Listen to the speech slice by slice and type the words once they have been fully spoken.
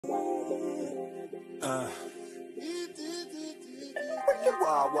Wicked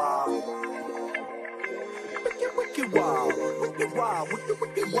wild, wild. Wicked wild, wicked wild,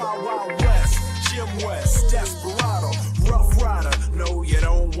 wicked wild, wild west. Jim West, desperado, rough rider. No, you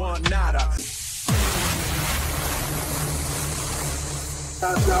don't want nada.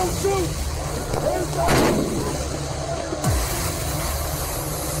 Don't shoot.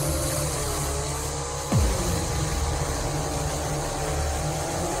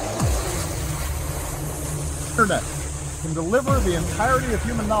 Internet can deliver the entirety of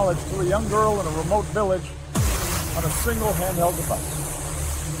human knowledge to a young girl in a remote village on a single handheld device.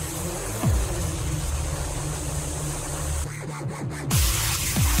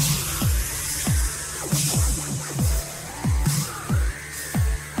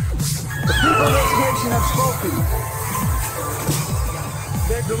 The people of this nation have spoken.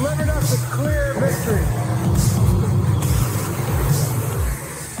 They've delivered us a clear victory.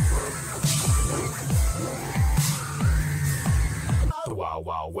 Wild,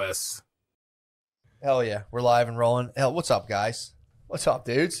 wild west. Hell yeah, we're live and rolling. Hell, what's up, guys? What's up,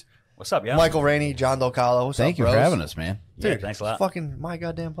 dudes? What's up, yeah? Michael Rainey, Jon DelCollo. What's Thank up, you bros? for having us, man. Yeah, Dude, thanks a lot. Fucking my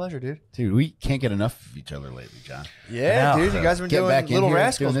goddamn pleasure, dude. Dude, we can't get enough of each other lately, John. Yeah, know. dude, you guys have been Get doing back in Little here,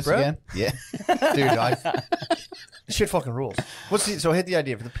 Rascals, doing this bro. again? Yeah. Dude, shit fucking rules. So hit the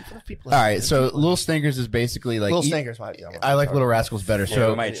idea for the people. All right, so Little Stinkers is basically like Little Stinkers might be. I like Little Rascals better. Yeah, So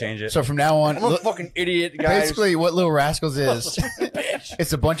we might change it. So from now on, I'm a fucking idiot, guys. basically what Little Rascals is,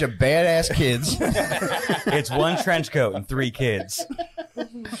 it's a bunch of badass kids. It's one trench coat and 3 kids.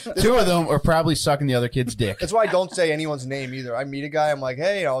 Two of them are probably sucking the other kid's dick. That's why I don't say anyone's name either. I meet a guy, I'm like,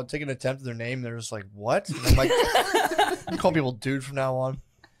 hey, I'll take an attempt at their name. They're just like, what? And I'm like, I call people dude from now on.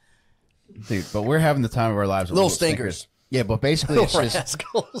 Dude, but we're having the time of our lives with Little Stinkers. Yeah, but basically it's Little just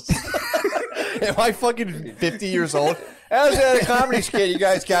Rascals. Am I fucking 50 years old? I was at a comedy skit. You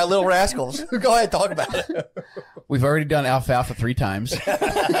guys got Little Rascals. Go ahead, talk about it. we've already done Alfalfa 3 times.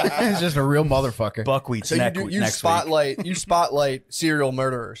 It's just a real motherfucker. Buckwheat So next you spotlight serial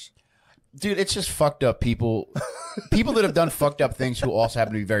murderers. Dude, it's just fucked up people that have done fucked up things who also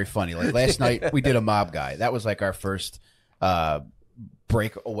happen to be very funny. Like last night we did a mob guy. That was like our first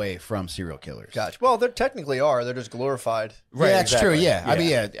break away from serial killers. Gotcha. Well, they technically are. They're just glorified. Right, yeah, that's true. exactly.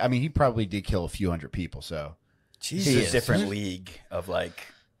 Yeah. I mean, he probably did kill a few hundred people. So He's He a is. different league of like,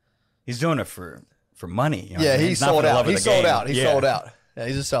 he's doing it for money. You know Yeah, what I mean? he It's not for sold the out. love of He the sold game. out. He Yeah. sold out. Yeah,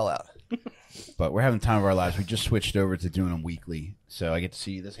 he's a sellout. but we're having the time of our lives. We just switched over to doing them weekly. So I get to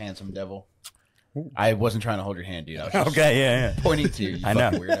see this handsome devil. I wasn't trying to hold your hand, dude. I was just Okay, yeah. pointing to you. You I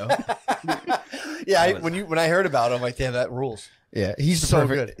know. fucking weirdo. Yeah, when I heard about him, I'm like, damn, that rules. Yeah, he's So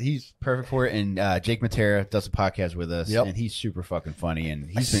perfect. He's perfect for it. And Jake Matera does a podcast with us, Yep. and he's super fucking funny. And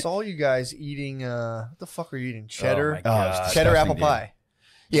I he's been, saw you guys eating. What the fuck are you eating? Cheddar. my God. it's Cheddar disgusting, apple dude. pie.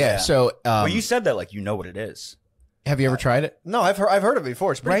 Yeah. So, Well, you said that like you know what it is. have you ever tried it? No, I've heard of it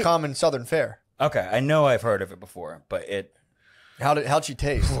before. It's pretty Right. common Southern fare. Okay, I know I've heard of it before, but How'd she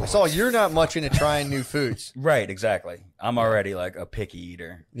taste? I saw you're not much into trying new foods. right, exactly. I'm already like a picky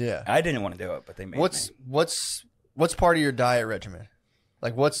eater. Yeah. I didn't want to do it, but they made me. What's part of your diet regimen?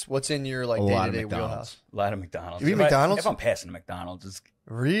 Like what's in your like A day lot to of day McDonald's. wheelhouse? A lot of McDonald's. You eat If McDonald's? If I'm passing the McDonald's, it's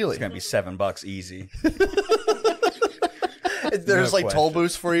Really? gonna be $7 easy. There's No like toll question.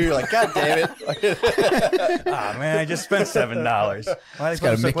 booths for you. You're like, God damn it. Ah man, I just spent $7. Why It's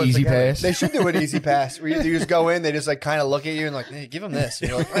got a McEasy Pass. They should do an easy pass where you just go in, they just like kind of look at you and like, hey, give them this. And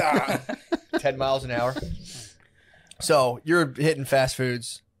you're like, ah, 10 miles an hour. So you're hitting fast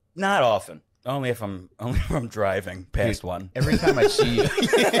foods. Not often. Only if I'm driving past one. Every time I see,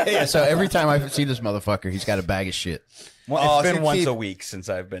 yeah. So every time I see this motherfucker, he's got a bag of shit. Well, Oh, it's so been you once keep- a week since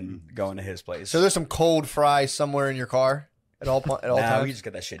I've been going to his place. So there's some cold fries somewhere in your car at all nah, times. we just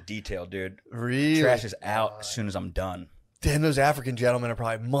get that shit detailed, dude. Really? Trash is out as soon as I'm done. Damn, those African gentlemen are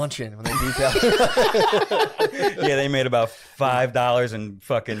probably munching when they detail. Yeah, they made about $5 in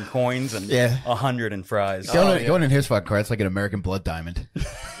fucking coins and Yeah. 100 in fries. Going in his fucking car, it's like an American blood diamond.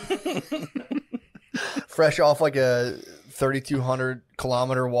 Fresh off like a 3,200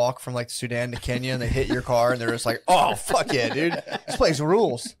 kilometer walk from like Sudan to Kenya, and they hit your car, and they're just like, "Oh fuck yeah, dude! This place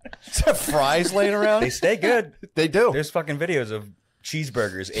rules." Is that fries laying around? They stay good. They do, There's fucking videos of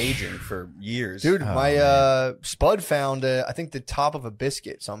cheeseburgers aging for years. dude. Oh, My Spud found I think the top of a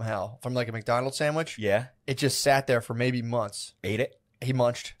biscuit somehow from like a McDonald's sandwich. Yeah, It just sat there for maybe months. ate it. He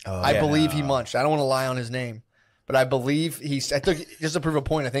munched. Oh, I yeah. believe he munched. I don't want to lie on his name, but I believe I took just to prove a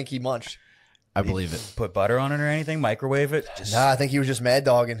point. I think he munched. I believe it. Put butter on it or anything? Microwave it? Just Nah, I think he was just mad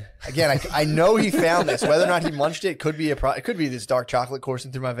dogging. Again, I know he found this. Whether or not he munched it could be it could be this dark chocolate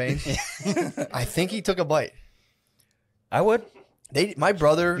coursing through my veins. I think he took a bite. I would. My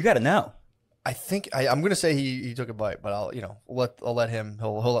brother. You got to know. I think I'm going to say he took a bite, but I'll let him.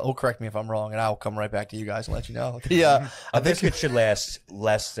 He'll correct me if I'm wrong, and I'll come right back to you guys and let you know. I think it should last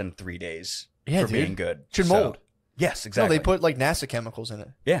less than 3 days for being good. Should mold. Yes, exactly. No, they put like NASA chemicals in it.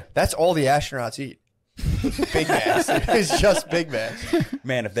 Yeah, that's all the astronauts eat. Big Macs. It's just Big Macs.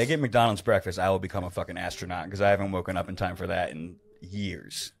 Man, if they get McDonald's breakfast, I will become a fucking astronaut because I haven't woken up in time for that in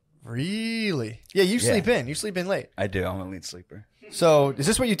years. Really? Yeah, you sleep in. You sleep in late. I do. I'm a late sleeper. So is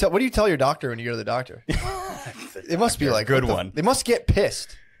this what you tell? What do you tell your doctor when you go to the doctor? It must be like good one. They must get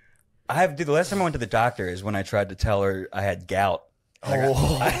pissed. The last time I went to the doctor is when I tried to tell her I had gout. And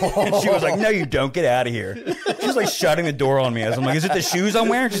she was like, "No, you don't. Get out of here." She was like shutting the door on me. I'm like, "Is it the shoes I'm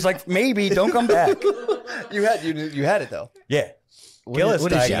wearing?" She's like, "Maybe. Don't come back." You had it though. Yeah. Gillis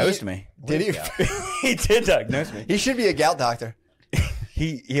diagnosed me. Did he? He did diagnose me. He should be a gout doctor.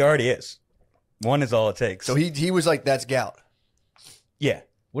 He already is. One is all it takes. So he was like, "That's gout." Yeah.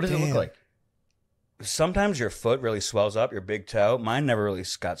 What does it look like? Sometimes your foot really swells up, your big toe. Mine never really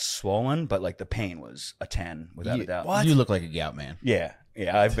got swollen, but like the pain was a 10 without a doubt. What? You look like a gout man. Yeah.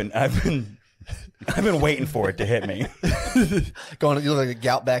 I've been waiting for it to hit me. You look like a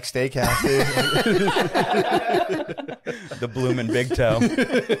gout back steakhouse, dude. The blooming big toe.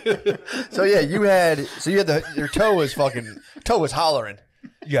 So yeah, your toe was hollering.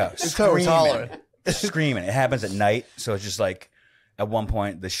 Yeah, your toe was hollering. Screaming. It happens at night, so it's just like at one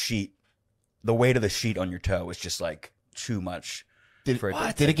point the weight of the sheet on your toe was just like too much. Did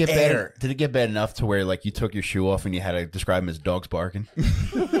it get better? Did it get bad enough to where like you took your shoe off and you had to describe them as dogs barking?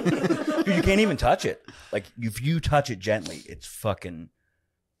 Dude, you can't even touch it. Like if you touch it gently, it's fucking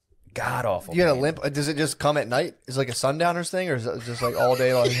god awful. You got a limp? Does it just come at night? Is it like a sundowners thing, or is it just like all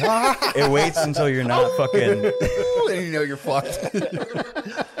day? Like it waits until you're not fucking. And you know you're fucked.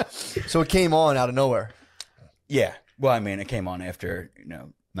 So it came on out of nowhere. Yeah. Well, I mean, it came on after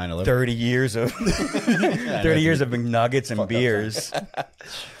 9/11. 30 years of 30 years of McNuggets and beers.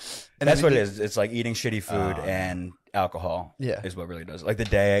 And that's what it is. It's like eating shitty food and alcohol. Yeah, is what really does it. Like the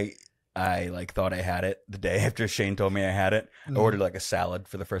day I like thought I had it, the day after Shane told me I had it, I ordered like a salad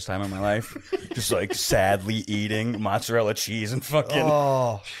for the first time in my life. Just like sadly eating mozzarella cheese and fucking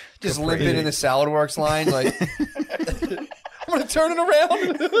just limping in the Salad Works line like I'm gonna turn it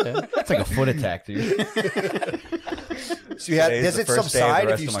around. It's like a foot attack, dude. So does it subside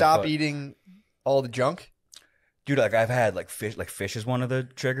if you stop eating all the junk? Dude, like I've had like fish is one of the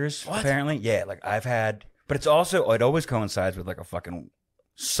triggers. What? Apparently. Yeah, like I've had, but it always coincides with like a fucking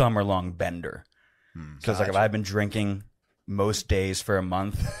summer long bender. So it's like if I've been drinking most days for a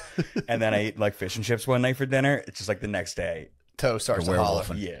month and then I eat like fish and chips one night for dinner, it's just like the next day. Toe starts to holler.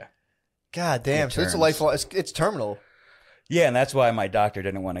 Yeah. God damn. So it's a lifelong, it's terminal. Yeah, and that's why my doctor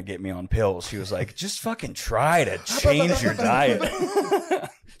didn't want to get me on pills. She was like, just fucking try to change your diet.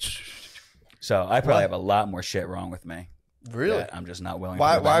 So I probably have a lot more shit wrong with me. Really? I'm just not willing.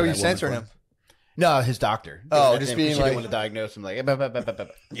 Why were you censoring him? No, his doctor. Oh, just being like, didn't want to diagnose him. Like,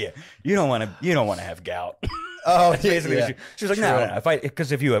 yeah, you don't want to have gout. Oh, basically. Yeah. She was like, no,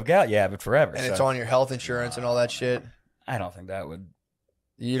 because if you have gout, you have it forever, and it's on your health insurance and all that shit. I don't think that would.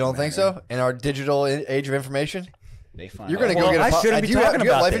 You don't think so? In our digital age of information, you're going to go get. I shouldn't be talking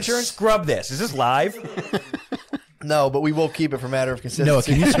about life this. Insurance. Scrub this. Is this live? No, but we will keep it for matter of consistency. No,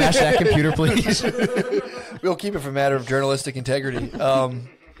 can you smash that computer, please? We'll keep it for matter of journalistic integrity.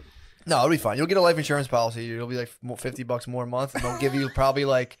 No, it'll be fine. You'll get a life insurance policy. It'll be like $50 more a month, and they'll give you probably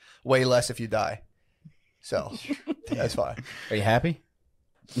like way less if you die. So that's fine. Are you happy?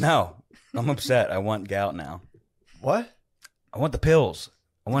 No, I'm upset. I want gout now. What? I want the pills.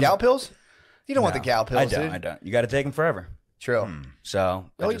 Gout pills? You don't want the gout pills, I don't. You got to take them forever. True. So,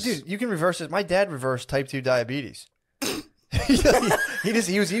 dude, you can reverse it. My dad reversed type 2 diabetes.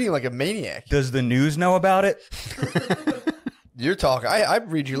 He was eating like a maniac. Does the news know about it? You're talking. I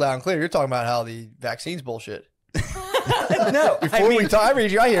read you loud and clear. You're talking about how the vaccine's bullshit. No, I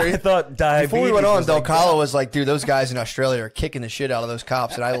read you. I hear you. I thought diabetes. Before we went on, DelCollo was like, dude, those guys in Australia are kicking the shit out of those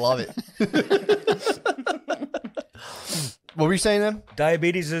cops, and I love it. What were you saying then?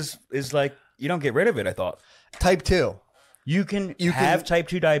 Diabetes is like you don't get rid of it. I thought type 2. You can have type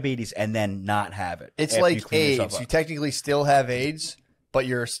 2 diabetes and then not have it. It's like AIDS. You technically still have AIDS, but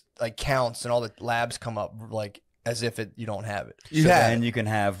your like counts and all the labs come up like as if you don't have it. And you can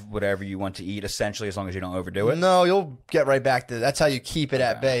have whatever you want to eat, essentially, as long as you don't overdo it. No, you'll get right back to that's how you keep it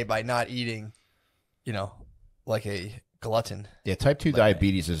at bay, by not eating, like a glutton. Yeah, type 2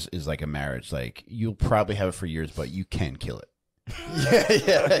 diabetes is like a marriage. Like you'll probably have it for years, but you can kill it.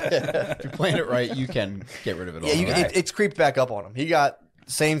 Yeah. If you plan it right, you can get rid of it all. Yeah, it's creeped back up on him. He got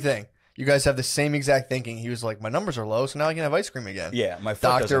the same thing. You guys have the same exact thinking. He was like, my numbers are low, so now I can have ice cream again. Yeah, my foot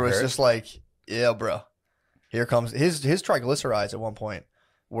doctor doesn't was hurt. just like, yeah, bro. Here comes his triglycerides at one point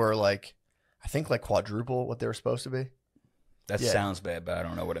were like, I think like quadruple what they were supposed to be. That Yeah. sounds bad, but I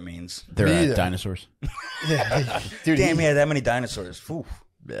don't know what it means. They're Me either. dinosaurs. Yeah, dude. Damn, he had that many dinosaurs. Oof.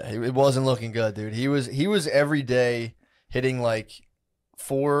 Yeah, it wasn't looking good, dude. He was every day hitting like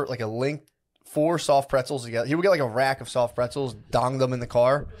four soft pretzels together. He would get like a rack of soft pretzels, dong them in the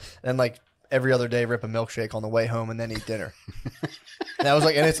car, and like every other day rip a milkshake on the way home and then eat dinner. And that was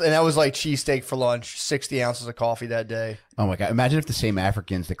like, that was like cheesesteak for lunch, 60 ounces of coffee that day. Oh my god! Imagine if the same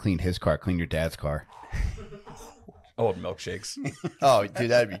Africans that cleaned his car cleaned your dad's car. Oh, milkshakes. Oh, dude,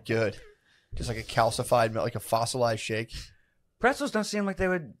 that'd be good. Just like a calcified milk, like a fossilized shake. Pretzels don't seem like they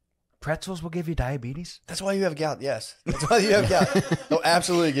would. Pretzels will give you diabetes. That's why you have gout. Yes, that's why you have gout. They'll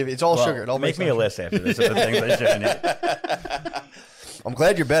absolutely give you. It's all sugar. It all make makes me sense. a list after this of the things I shouldn't eat. I'm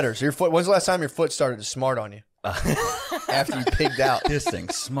glad you're better. So your foot. When's the last time your foot started to smart on you? After you pigged out. This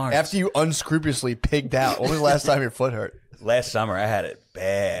thing's smart. After you unscrupulously pigged out. When was the last time your foot hurt? Last summer, I had it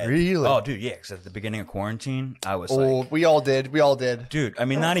bad. Really? Oh, dude, yeah. Because at the beginning of quarantine, I was Oh, like, we all did. We all did. dude. I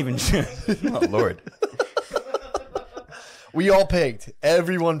mean, not even. Oh Lord, We all pigged.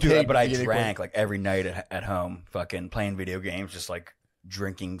 Everyone dude. pigged. But at I the beginning of drank like every night at home, fucking playing video games, just like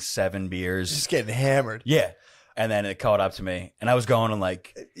drinking 7 beers. just getting hammered. Yeah, and then it caught up to me, and I was going on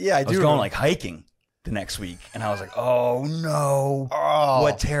like Yeah, I I do. was going remember. like hiking the next week, and I was like, oh no, Oh,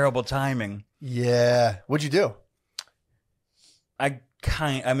 what terrible timing. Yeah. What'd you do? I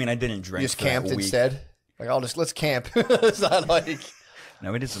didn't drink. You just for that camped week. instead. Like, let's camp. It's not like.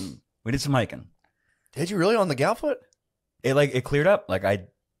 No, we did some hiking. Did you really on the gout foot? It cleared up.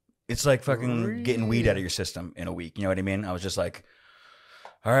 It's like fucking getting weed out of your system in a week. You know what I mean? I was just like,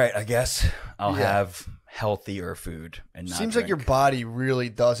 all right, I guess I'll Yeah. have healthier food and not Seems like your drink. body really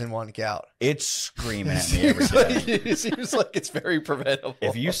doesn't want gout. It's screaming at me every day. It seems like it's very preventable.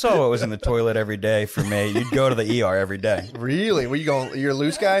 If you saw what was in the toilet every day for me, you'd go to the ER every day. Really, where you going? You're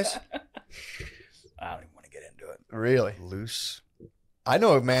loose, guys. I don't even want to get into it. Really, Loose, I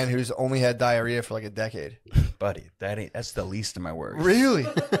know a man who's only had diarrhea for like a decade. buddy. That's the least of my worries. Really?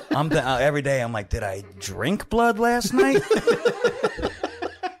 Every day I'm like, did I drink blood last night?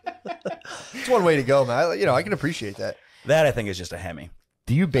 It's one way to go, man. I can appreciate that. That I think is just a Hemi.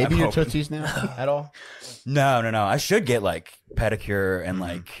 Do you baby I'm your hoping. tootsies now at all? No. I should get like pedicure and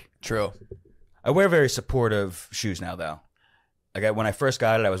like. True. I wear very supportive shoes now, though. When I first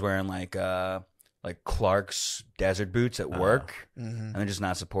got it, I was wearing like Clark's desert boots at work, and they're just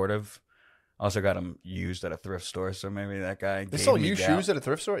not supportive. I also got them used at a thrift store, so maybe that guy. They gave sell me used gout. shoes at a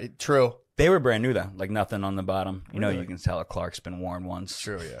thrift store. True. They were brand new though, like nothing on the bottom. You know, Really? you can tell a Clark's been worn once.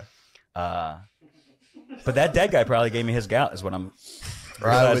 True. Yeah. But that dead guy probably gave me his gout, is what I'm I would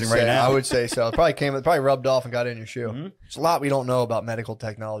realizing say. right now. I would say so. It probably rubbed off and got in your shoe. There's a lot we don't know about medical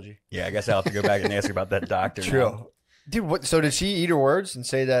technology. Yeah, I guess I'll have to go back and ask about that doctor. True. now. Dude, what? So did she eat her words and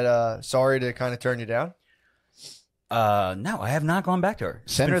say that sorry to kind of turn you down? No, I have not gone back to her.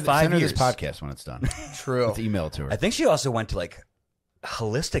 It's Send been her, 5 send her years. this podcast when it's done. True. Let's email it to her. I think she also went to like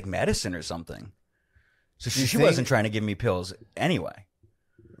holistic medicine or something. So You she think? wasn't trying to give me pills anyway. It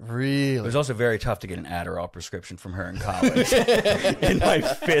Really? was also very tough to get an Adderall prescription from her in college. In my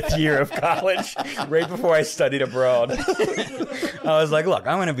 5th year of college, right before I studied abroad. I was like, look,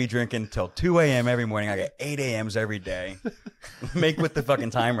 I'm going to be drinking till 2 a.m. every morning. I get 8 a.m.s every day. Make with the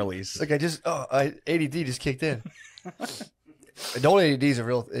fucking time release. Like ADD just kicked in. Adult ADD is a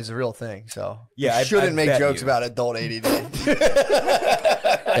real thing. So Yeah, you I shouldn't make bet jokes you. about adult ADD.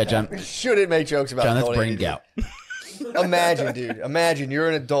 Yeah, John. Shouldn't make jokes about John, that's adult brain ADD. gout. Imagine, dude. Imagine you're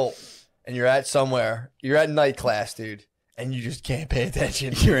an adult and you're at somewhere. You're at night class, dude, and you just can't pay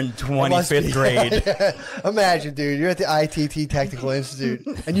attention. You're in It must 25th be- grade. Imagine, dude, you're at the ITT Technical Institute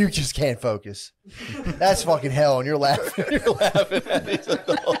and you just can't focus. That's fucking hell, and you're laughing. You're laughing at these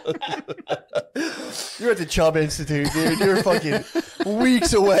adults. You're at the Chubb Institute, dude. You're fucking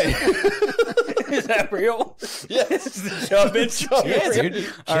weeks away. Is that real? Yes. The Chubb Institute? Yeah,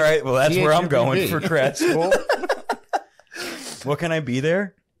 dude. All right, well, that's where I'm going CHUBB. for grad school. What can I be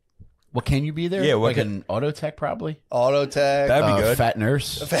there? Well, can you be there? Yeah, what like can- an auto tech probably. Auto tech. That'd be good. Fat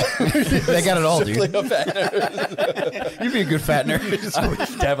nurse. They got it all, dude. You'd be a good fat nurse. I would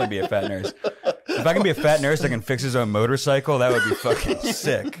definitely be a fat nurse. If I can be a fat nurse that can fix his own motorcycle, that would be fucking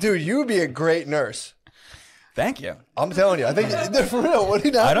sick. Dude, you would be a great nurse. Thank you. I'm telling you. I think for real. What do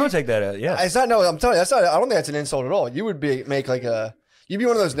you not? I don't take that. Yeah. It's not. No, I'm telling you. That's not. I don't think that's an insult at all. You would make like a. You'd be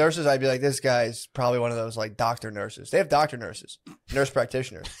one of those nurses. I'd be like, this guy's probably one of those like doctor nurses. They have doctor nurses, nurse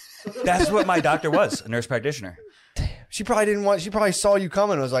practitioners. That's what my doctor was, a nurse practitioner. She probably didn't want. She probably saw you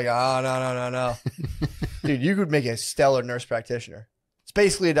coming and was like, "Oh no." Dude, you could make a stellar nurse practitioner. It's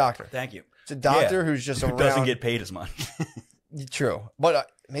basically a doctor. Thank you. It's a doctor who's just Who around. doesn't get paid as much. True,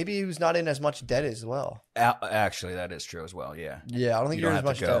 but maybe he was not in as much debt as well. Actually, that is true as well. Yeah. Yeah, I don't think You you're don't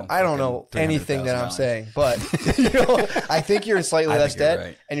in as have much to debt. go I don't know fucking anything that I'm $300,000. saying, but I think you're in slightly I less think you're debt,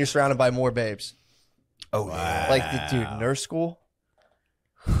 right. and you're surrounded by more babes. Oh, yeah. Like, dude, nurse school.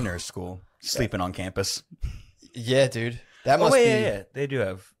 Nurse school. Sleeping on campus. Yeah, dude, that Oh, must wait, be. yeah. They do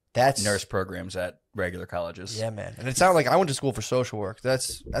have That's nurse programs at regular colleges. Yeah, man. And it sounded like I went to school for social work.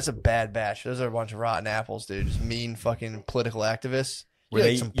 That's a bad batch. Those are a bunch of rotten apples, dude. Just mean fucking political activists. Were You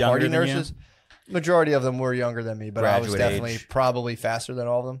had they some younger party than you? nurses? Majority of them were younger than me, but I was Graduate definitely age. probably faster than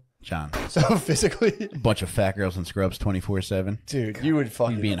all of them. John, So physically, a bunch of fat girls in scrubs 24/7. dude, you would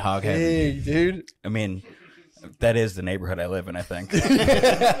fucking You'd be in hog heaven. big, dude. I mean, that is the neighborhood I live in, I think.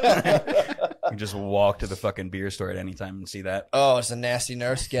 You just walk to the fucking beer store at any time and see that. Oh, it's a nasty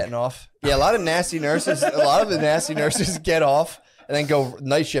nurse getting off. Yeah, a lot of nasty nurses. A lot of the nasty nurses get off and then go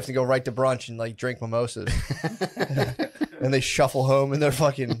night shift and go right to brunch and like drink mimosas. And they shuffle home in their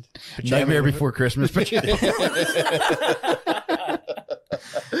fucking Nightmare Before Christmas. But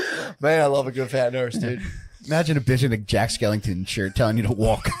Man, I love a good fat nurse, dude. imagine a bitch in a Jack Skellington shirt telling you to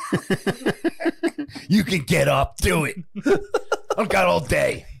walk. You can get up, do it. I've got all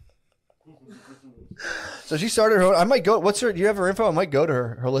day. So she started her. I might go. What's her? Do you have her info? I might go to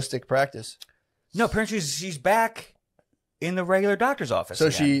her holistic practice. No, apparently she's back in the regular doctor's office. So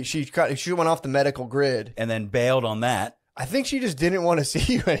again. she went off the medical grid. And then bailed on that. I think she just didn't want to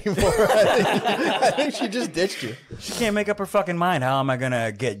see you anymore. I think she just ditched you. She can't make up her fucking mind. How am I going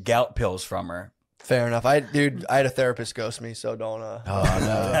to get gout pills from her? Fair enough. I had a therapist ghost me, so don't. Oh,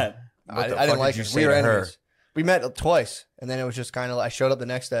 no. I the didn't fuck like did you it. say We were to her? enemies. We met twice, and then it was just kind of. I showed up the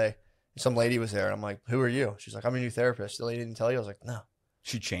next day. Some lady was there, and I'm like, "Who are you?" She's like, "I'm a new therapist." The lady didn't tell you. I was like, "No."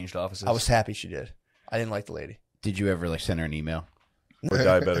 She changed offices. I was happy she did. I didn't like the lady. Did you ever like send her an email? Or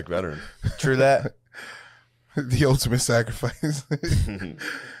diabetic veteran. True that. The ultimate sacrifice.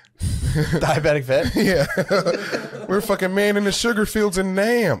 Diabetic vet. Yeah. We're fucking man in the sugar fields in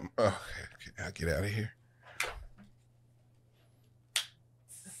Nam. Oh, okay, I'll get out of here.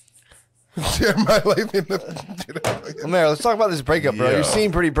 Share my life in the. Well, Mayor, let's talk about this breakup, bro. Yeah. You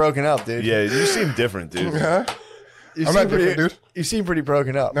seem pretty broken up, dude. Yeah, you seem different, dude. Huh? You I'm seem not pretty, different, dude. You seem pretty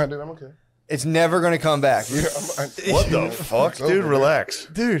broken up. No, dude, I'm okay. It's never gonna come back, What the fuck, dude? Relax.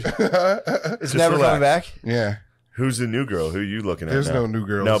 dude. It's never relax. coming back. Yeah. Who's the new girl? Who are you looking at? There's now? no new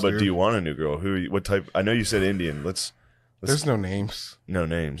girls, No, but dude. do you want a new girl? What type? I know you said Indian. Let's There's no names. no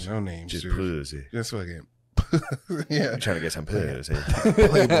names. No names, Just dude. pussy. Just fucking. Yeah. I'm trying to get some pussy.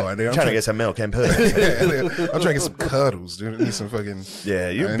 Playboy, dude. I'm trying to get some milk and pussy. I'm trying to get some cuddles, dude. I need some fucking. Yeah,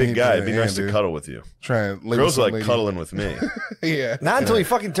 you're I a big need guy. that It'd be in, nice to dude. cuddle with you. Try and live Girls with some like lady. cuddling with me. Yeah. Not until he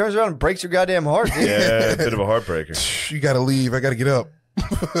fucking turns around and breaks your goddamn heart, dude. Yeah, a bit of a heartbreaker. You gotta leave. I gotta get up.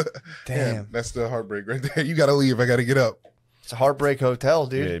 Damn. Yeah, that's the heartbreak right there. You gotta leave. I gotta get up. It's a heartbreak hotel,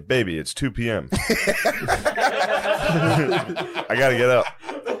 dude. Yeah, baby, it's 2 p.m. I gotta get up.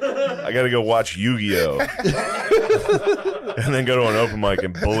 I gotta go watch Yu-Gi-Oh! And then go to an open mic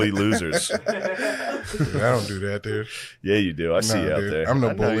and bully losers. Dude, I don't do that, dude. Yeah, you do. I see Nah, you out dude. there. I'm no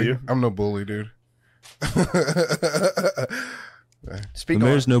I know bully. you. I'm no bully, dude. Speaking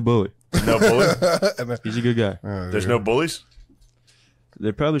Mayor's no bully. No bully? He's a good guy. There's no bullies?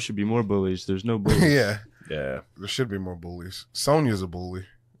 There probably should be more bullies. There's no bully. Yeah, Yeah. there should be more bullies. Sonia's a bully.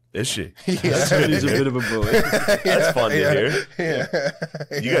 Is she? Yeah. He's a bit of a bully. That's fun to hear. Yeah.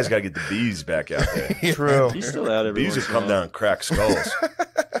 You guys gotta get the bees back out there. True. He's still out every Bees once have in a come while. down and crack skulls.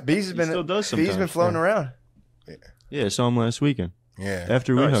 Bees has been still does Bees been sometimes. floating around. Yeah, I saw him last weekend Yeah.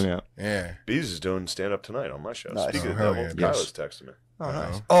 after we Nice. hung out. Yeah. Bees is doing stand up tonight on my show. Nice. Speaking Oh, of hell devil, yeah, Kyla's texting me. Oh,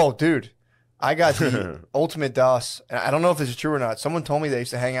 nice. Oh, dude. I got the ultimate DOS. And I don't know if this is true or not. Someone told me they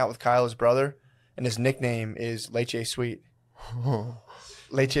used to hang out with Kyla's brother, and his nickname is Leche Sweet.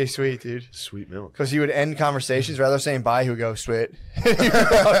 Leche Sweet, dude. Sweet milk. Because he would end conversations rather than saying bye, he would go sweet.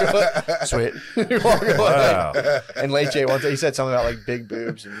 Sweet. Wow. And Leche, one day, he said something about like big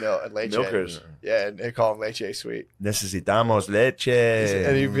boobs and milk and Leche. Milkers. Yeah, and they call him Leche Sweet. Necesitamos leche.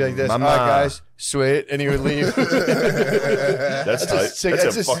 And he'd be like this, Mama. all right, guys, sweet. And he would leave. That's tight. sick- That's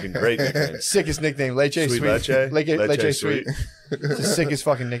that's a a- fucking great nickname. Sickest nickname, Leche Sweet. Sweet Leche? Leche Leche Sweet. It's the sickest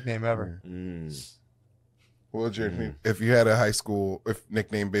fucking nickname ever. Mm. What would your if you had a high school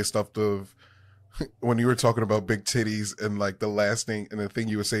nickname based off of when you were talking about big titties and like the last thing and the thing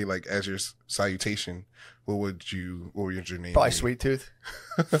you would say like as your salutation, what would your name? Probably be? Sweet Tooth.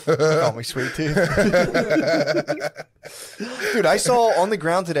 Call me Sweet Tooth. Dude, I saw on the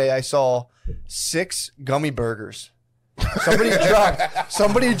ground today, I saw 6 gummy burgers.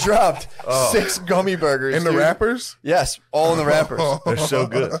 Somebody dropped 6 gummy burgers In the dude. wrappers? Yes, all in the wrappers. They're so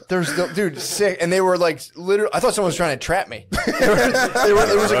good. Dude, sick, and they were like literally. I thought someone was trying to trap me. It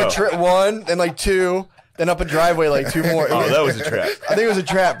was like a one, then like 2, then up a driveway like 2 more. Oh, that was a trap. I think it was a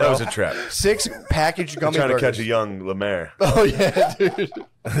trap, bro. That was a trap. 6 packaged gummy Trying burgers. to catch a young Lemare. Oh yeah, dude.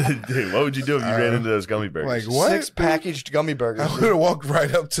 Dude, what would you do if you ran into those gummy burgers? Like, what? 6 packaged gummy burgers. I would have walked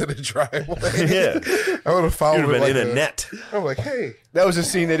right up to the driveway. Yeah. I would have followed You'd have been like in a net. I'm like, hey. That was a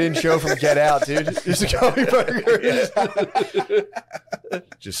scene they didn't show from Get Out, dude. Just a gummy burgers.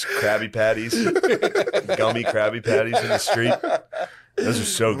 Just Krabby Patties. Gummy Krabby Patties in the street. Those are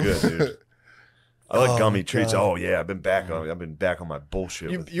so good, dude. I like gummy treats. Oh yeah, I've been back on my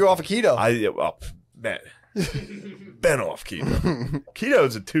bullshit. You're off of keto. Man. Been off keto. Keto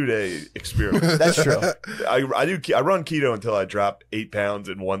is a 2-day experiment. That's true. I run keto until I drop 8 pounds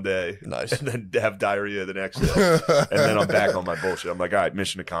in one day. Nice. And then have diarrhea the next day. And then I'm back on my bullshit. I'm like, all right,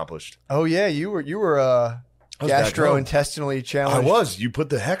 mission accomplished. Oh yeah, you were was back home. gastrointestinally I challenged. was. You put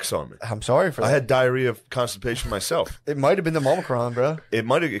the hex on me. I'm sorry for that. I had diarrhea of constipation myself. It might have been the Omicron, bro.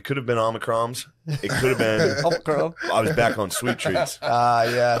 It could have been Omicrons. It could have been. Omicron. I was back on sweet treats.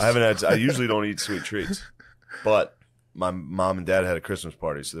 Yes. I usually don't eat sweet treats, but my mom and dad had a Christmas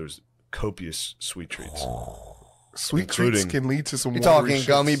party, so there was copious sweet treats. Sweet Including- treats can lead to some You're watery talking shits.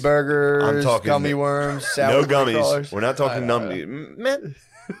 gummy burgers, I'm talking- gummy worms, sour No gummies. crawlers. We're not talking numbly. Man,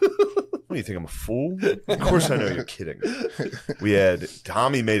 what do you think? I'm a fool? Of course I know you're kidding. We had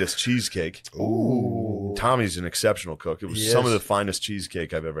Tommy made us cheesecake. Ooh. Tommy's an exceptional cook. It was Yes. some of the finest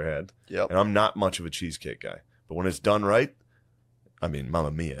cheesecake I've ever had. Yep. And I'm not much of a cheesecake guy, but when it's done right, I mean, Mamma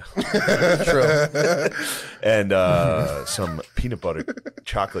Mia. True. And some peanut butter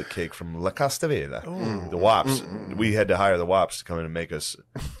chocolate cake from 𝗚𝗵𝗵𝗶𝗍. The Wops. We had to hire the Wops to come in and make us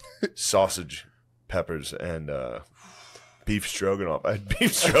sausage, peppers, and beef stroganoff. I had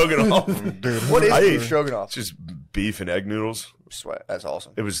beef stroganoff. Dude, What is I beef ate- stroganoff? It's just beef and egg noodles. Sweat. That's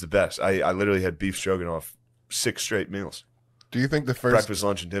awesome. It was the best. I literally had beef stroganoff 6 straight meals. do you think the first Breakfast,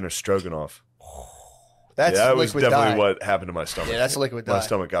 lunch, and dinner stroganoff. That's Yeah, that was liquid definitely dye. what happened to my stomach. Yeah, that's liquid My dye.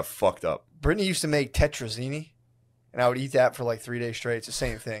 stomach got fucked up. Brittany used to make tetrazzini, and I would eat that for like 3 days straight. It's the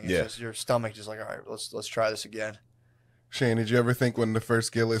same thing. It's Yeah. just your stomach just like, all right, let's try this again. Shane, did you ever think when the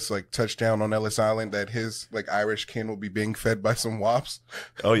first Gillis like touched down on Ellis Island that his like Irish kin will be being fed by some wops?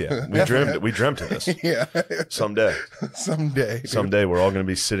 Oh yeah, we dreamt of this. Yeah. Someday Someday. we're all going to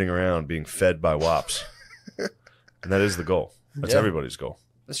be sitting around being fed by wops, and that is the goal. That's Yeah. everybody's goal.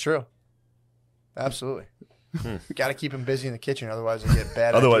 That's true. Absolutely. Got to keep them busy in the kitchen, otherwise they get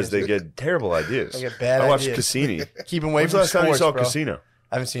bad. Otherwise, ideas. they get terrible ideas. They get bad I watched ideas. Cassini. Keep them away When's from the last time you sports, saw bro. Casino?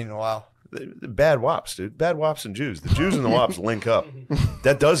 I haven't seen it in a while. The bad wops, dude. Bad wops and Jews. The Jews and the wops link up.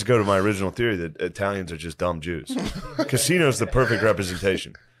 That does go to my original theory that Italians are just dumb Jews. Casino's the perfect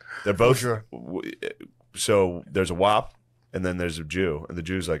representation. They're both. Sure. So there's a wop, and then there's a Jew, and the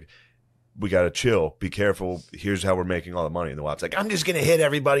Jew's like, "We gotta chill. Be careful. Here's how we're making all the money." And the wop's like, "I'm just gonna hit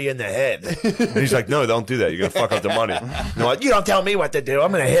everybody in the head." And he's like, "No, don't do that. You're gonna fuck up the money." And they're like, "You don't tell me what to do.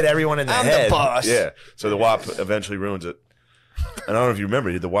 I'm gonna hit everyone in the I'm the head." boss. Yeah. So the wop eventually ruins it. And I don't know if you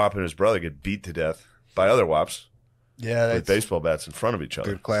remember, the wop and his brother get beat to death by other wops Yeah. with baseball bats in front of each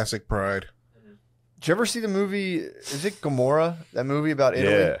other. Good classic pride. Did you ever see the movie? Is it 𝗚𝗵𝗵𝗶𝗀? That movie about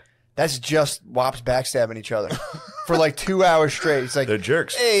Italy? Yeah. That's just wops backstabbing each other for like 2 hours straight. It's like, They're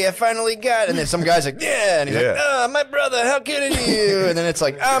jerks. hey, I finally got it. And then some guy's like, yeah. And he's like, Yeah. my brother, how can you? And then it's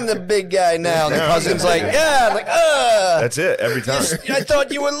like, I'm the big guy now. And the cousin's like, yeah. I'm like, That's it every time. I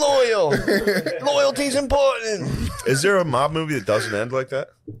thought you were loyal. Loyalty's important. Is there a mob movie that doesn't end like that?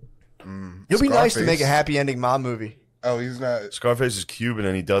 It'll be nice to Scarface. make a happy ending mob movie. Oh, he's not. Scarface is Cuban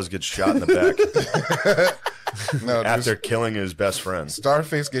and he does get shot in the back No, after just killing his best friend.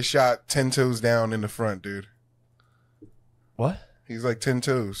 Starface gets shot 10 toes down in the front, dude. What? He's like 10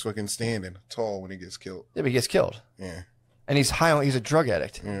 toes, fucking standing tall when he gets killed. Yeah, but he gets killed. Yeah. And he's high on, he's a drug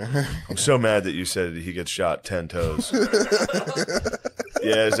addict. I'm so mad that you said he gets shot 10 toes.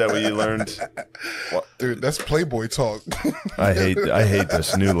 Yeah, is that what you learned? Dude, that's Playboy talk. I hate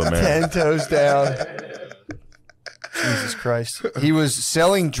this new Lemare. 10 toes down. Jesus Christ. He was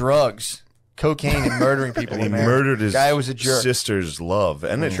selling drugs, cocaine, and murdering people. And he man. murdered his Guy was a jerk. sister's love.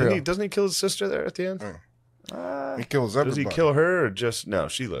 And then True. doesn't he kill his sister there at the end? He kills Does everybody. he kill her or just no?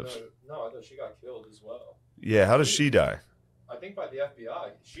 She lives. No, I thought she got killed as well. Yeah. How does she die? I think by the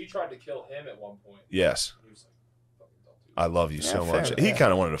FBI. She tried to kill him at one point. Yes. He was like, fucking don't do I love you so fair much. enough. He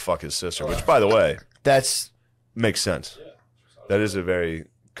kind of wanted to fuck his sister, which, by the way, That's makes sense. that. Yeah. That is a very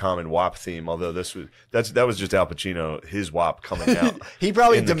common WAP theme. Although that was just Al Pacino, his WAP coming out. He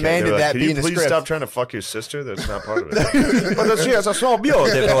probably in the demanded like, that "Can be you in the please script. stop trying to fuck your sister? That's not part of it. But she is so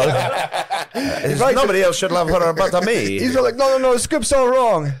beautiful. Nobody else should love her but me. He's like, no, the script's all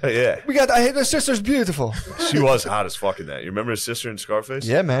wrong. Yeah, The sister's beautiful. she was hot as fuck in that. You remember his sister in Scarface?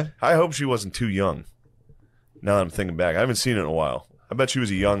 Yeah, man. I hope she wasn't too young. Now that I'm thinking back, I haven't seen it in a while. I bet she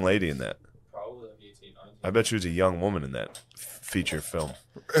was a young lady in that. Probably like 18, 19. I bet she was a young woman in that feature film.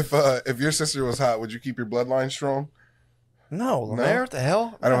 If your sister was hot, would you keep your bloodline strong? No, Lemaire, what the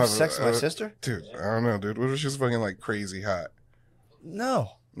hell? I don't have sex with my sister. Dude, I don't know, dude. What if she's fucking like crazy hot?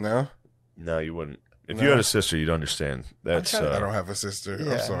 No. No, No, you wouldn't. If you had a sister, you'd understand. That's I don't have a sister.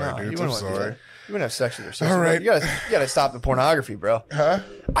 Yeah, I'm sorry, no, dude. you I'm wouldn't wanna do sorry. that. You wouldn't have sex with your sister. All right. You gotta stop the pornography, bro. Huh?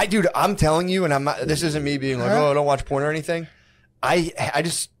 Dude, I'm telling you, and I'm not. This isn't me being like, oh, I don't watch porn or anything. I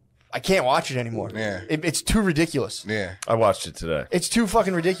can't watch it anymore. Yeah. It's too ridiculous. Yeah. I watched it today. It's too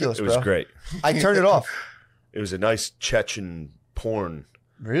fucking ridiculous, It was bro. great. I turned it off. It was a nice Chechen porn.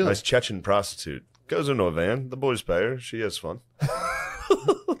 Really? Nice Chechen prostitute. Goes into a van. The boys pay her. She has fun.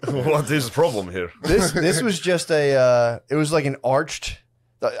 What is the problem here? This was just it was like an arched.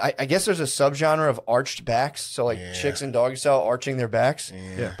 I guess there's a subgenre of arched backs. So like chicks and doggy style arching their backs.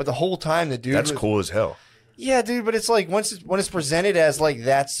 Yeah. But the whole time the dude That's was, cool as hell. Yeah, dude, but it's like when it's presented as like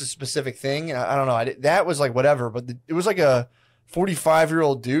that's the specific thing. And I don't know. That was like whatever, but it was like a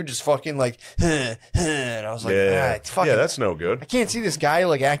 45-year-old dude just fucking like, and I was like, it's fucking. Yeah, that's no good. I can't see this guy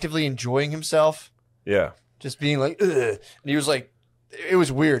like actively enjoying himself, Yeah. just being like, and he was like, it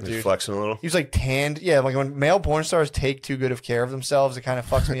was weird, He's dude. flexing a little. He was like tanned. Yeah, like when male porn stars take too good of care of themselves, it kind of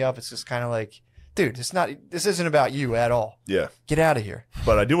fucks me up. It's just kind of like, dude, this isn't about you at all. Yeah. Get out of here.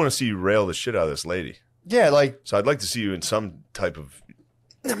 But I do want to see you rail the shit out of this lady. Yeah, like So I'd like to see you in some type of.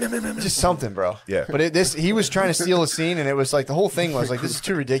 just something, bro. Yeah. But he was trying to steal a scene, and it was like the whole thing was like, this is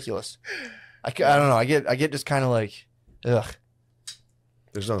too ridiculous. I don't know. I get just kind of like, ugh,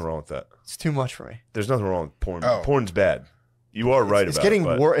 There's nothing wrong with that. it's too much for me. There's nothing wrong with porn. Oh. Porn's bad. You are right It's about getting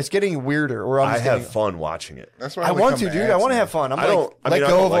it. but it's getting weirder. Or I'm I just have getting, fun watching it. That's why I want to, dude. I want to have fun. I'm I like, don't. I let mean, I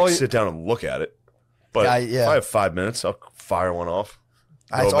go don't of like all. sit down and look at it. But Yeah. if I have 5 minutes, I'll fire one off.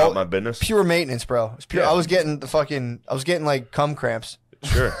 Go It's about all my business. pure maintenance, bro. It's pure. Yeah. I was getting like cum cramps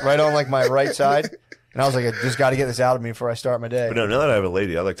Sure. right on like my right side, and I was like, I just got to get this out of me before I start my day. But no, now that I have a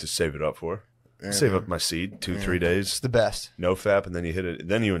lady, I like to save it up for her. Yeah, Save dude. up my seed 2-3 days. It's the best. No fap, and then you hit it.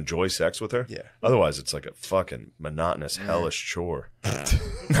 Then you enjoy sex with her. Yeah. Otherwise, it's like a fucking monotonous, hellish chore.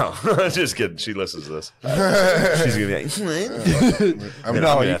 No, just kidding. She listens to this. She's gonna be like, I'm Man, No, I'm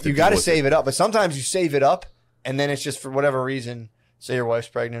gonna you have to got to deal with save it up. But sometimes you save it up, and then it's just for whatever reason. Say your wife's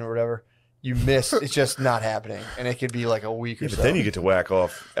pregnant or whatever, you miss. It's just not happening, and it could be like a week or But so. then you get to whack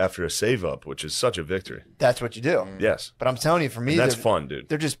off after a save up, which is such a victory. That's what you do. Yes, But I'm telling you, for me, and that's they're- fun, dude.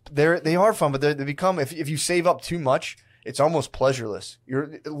 They are fun, but they become if you save up too much, it's almost pleasureless.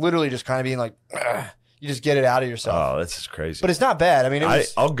 You're literally just kind of being like, "Ugh." You just get it out of yourself. Oh, that's just crazy. But it's not bad. I mean,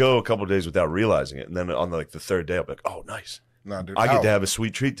 I'll go a couple days without realizing it, and then on like the third day, I'll be like, "Oh, nice! Nah, dude. I get Ow. to have a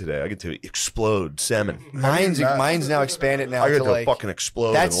sweet treat today. I get to explode salmon. mine's not- mine's now expanded now I get to to like fucking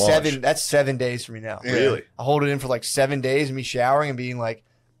explode." that's and launch. 7. That's 7 days for me now. Yeah. Really, I hold it in for like 7 days and me showering and being like,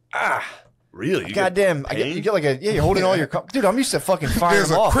 really. You get goddamn, pain? you get like you're holding all your cum. Dude, I'm used to fucking firing There's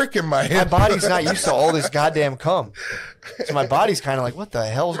them a off. crick in my My head. body's not used to all this goddamn cum, so my body's kind of like, what the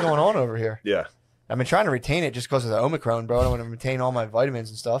hell's going on over here? Yeah, I've been trying to retain it just because of the Omicron, bro. I want to retain all my vitamins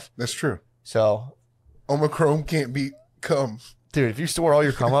and stuff. That's true. So, Omicron can't beat cum. dude, if you store all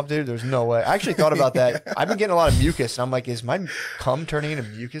your cum up, dude, there's no way. I actually thought about that. I've been getting a lot of mucus, and I'm like, is my cum turning into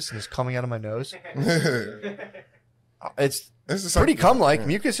mucus and it's coming out of my nose? It's This is pretty something- cum-like.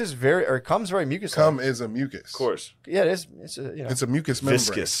 Mucus is cum's very mucus. Cum is a mucus. of course. Yeah, it is. It's It's a mucus membrane.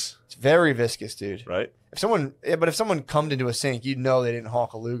 Viscous, it's very viscous, dude. right? If someone cummed into a sink, you'd know they didn't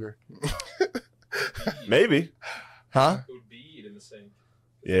hawk a Luger, Maybe. huh? Who'd be in the sink?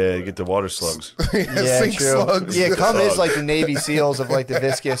 Yeah, you get the water slugs. Yeah, Sink true. slugs. Yeah, cum is Slug. like the Navy SEAls of like the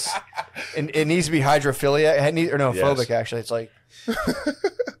viscous. And it needs to be hydrophilia. Yes. Phobic. Actually, it's like,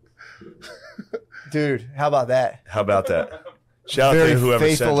 dude, how about that? How about that? Shout out Very to whoever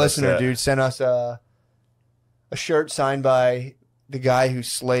faithful sent us listener, that. dude, sent us a shirt signed by the guy who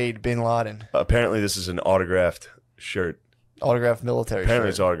slayed Bin Laden. Apparently, this is an autographed shirt. Autographed military Apparently,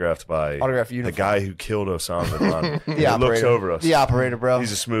 shirt. it's autographed by Autographed the uniform. guy who killed Osama bin Laden. The He operator. looks over us. The operator, bro.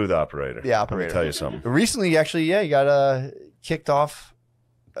 He's a smooth operator. The operator. Let me tell you something. Recently, actually, yeah, he got kicked off.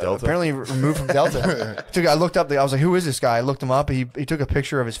 Delta? Apparently removed from Delta. I looked up. I was like, "Who is this guy?" I looked him up. He took a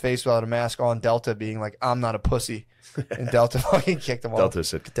picture of his face without a mask on Delta, being like, "I'm not a pussy," and Delta fucking kicked him off. Delta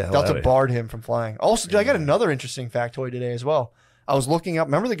said, "Get the hell out Delta of here." barred him from flying. Also, dude, I got another interesting factoid today as well. I was looking up.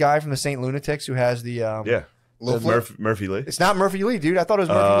 Remember the guy from the St. Lunatics who has the Yeah. Murphy Lee. It's not Murphy Lee, dude. I thought it was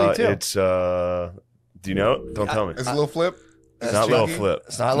Murphy Lee too. It's do you know it? Don't tell me. It's Lil Flip. It's not Lil Flip.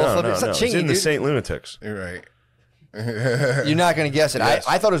 It's not Lil Flip. It's not It's Chingy, in the dude. St. Lunatics. You're right. You're not gonna guess it. Yes.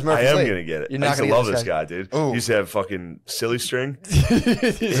 I thought it was Murphy I Lee. am gonna get it. You're I not used to gonna love get this guy, dude. Ooh. He used to have fucking silly string.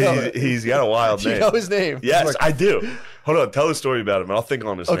 So- He's got a wild Do name. you know his name? Yes, I do. Hold on, tell the story about him. I'll think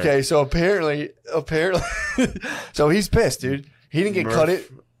on his name. Okay, so apparently, so he's pissed, dude. He didn't get cut in.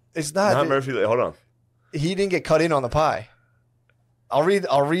 It's not Murphy Lee. Hold on. He didn't get cut in on the pie. I'll read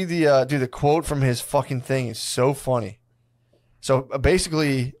the quote from his fucking thing. It's so funny. So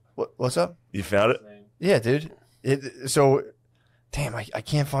basically, what's up? You found it? Yeah, dude. So, damn, I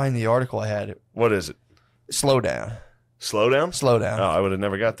can't find the article I had. What is it? Slow down. Slow down? Slow down. Oh, I would have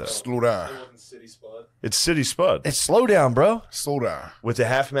never got that. Slow down. It's City Spud. It's slow down, bro. Slow down. With the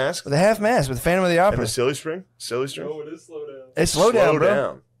half mask? With the half mask, with the Phantom of the And Opera. the silly string? Silly string? Oh, it is slow down. It's slow down, bro.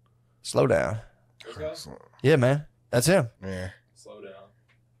 Down. Slow down. Okay. Yeah, man. That's him. Yeah. Slow down.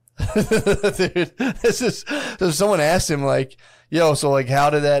 Dude, so someone asked him, like, yo, so, like,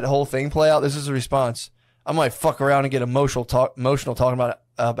 how did that whole thing play out? This is the response. I might fuck around and get emotional talking about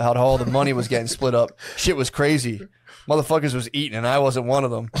how all the money was getting split up. Shit was crazy. Motherfuckers was eating, and I wasn't one of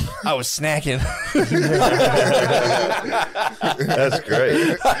them. I was snacking. That's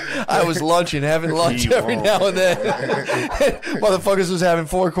great. I was lunching, having lunch every now and then. Motherfuckers was having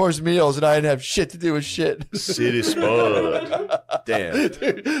 4-course meals, and I didn't have shit to do with shit. City Spud. Damn.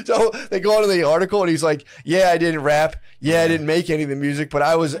 Dude, so they go into the article, and he's like, yeah, I didn't rap. Yeah, I didn't make any of the music, but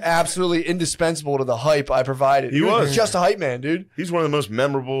I was absolutely indispensable to the hype I provided. He was. Just a hype man, dude. He's one of the most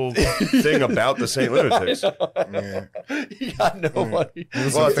memorable thing about the St. Lunatics. Yeah. He got no money. He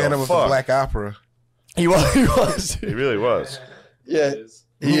was What a fan the of the fuck? Black Opera. He was. He really was. Yeah.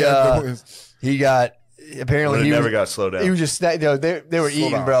 He got, apparently But it he never was, got slowed down. he was just, they were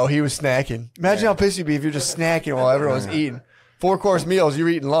eating, down. bro. He was snacking. Imagine how pissed you'd be if you're just snacking while everyone's eating. 4-course meals, you're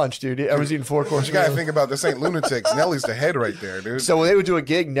eating lunch, dude. Everyone's eating 4-course You gotta meals. think about the St. Lunatics. Nelly's the head right there, dude. So when they would do a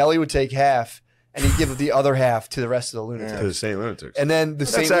gig, Nelly would take half, and he'd give the other half to the rest of the lunatics. to the St. Lunatics. And then the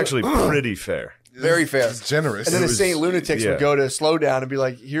That's St. actually pretty fair. very fair. It's generous. And then the was- St. Lunatics yeah. would go to Slow Down and be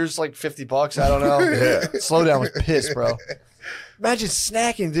like, here's like $50. I don't know. Yeah. Slow Down was pissed, bro. Imagine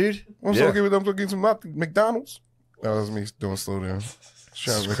snacking, dude. I'm Yeah. so give them getting some McDonald's. That was me doing slow down.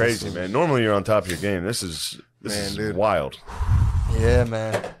 It's crazy, man. Normally you're on top of your game. This is dude. wild. Yeah,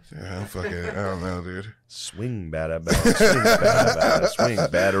 man. Yeah, I'm fucking. I don't know, dude. Swing batter, batter, swing batter, batter, swing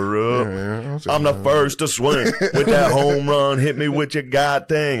batter up. Yeah, I'm the first to swing with that home run. Hit me with your god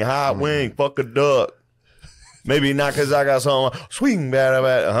thing. High wing, fuck a duck. Maybe not because I got some swing batter,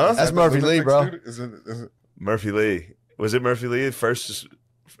 batter. Huh? That's Murphy Lee, bro. Is it? Murphy Lee. Was it Murphy Lee first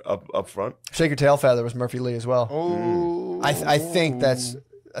up front? Shake Your Tail Feather was Murphy Lee as well. Oh, I think that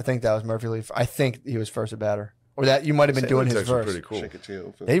was Murphy Lee. I think he was first at batter. Or that you might have been doing his Lunatics were verse. pretty cool. Shake it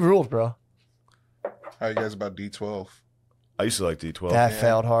tail. They ruled, bro. How you guys about D12? I used to like D12. That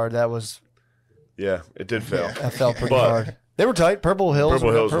failed hard. That It did fail. that fell pretty But- hard. They were tight. Purple Hills.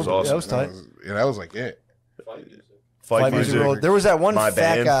 Purple Hills was awesome. That was tight. That was like it. Fight music. ruled. There was that one My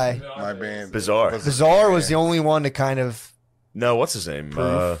fat band. guy. My band. Bizarre. Bizarre was the only one to kind of. No, what's his name?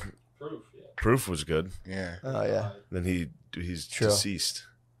 Proof. Proof, yeah. Proof was good. Yeah. Oh yeah. Then he's True. deceased.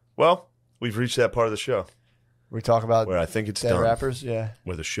 Well, we've reached that part of the show We talk about where I think it's dead done. rappers. Yeah.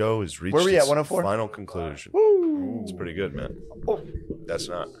 Where the show has reached Where we at, its 104? final conclusion. It's pretty good, man. That's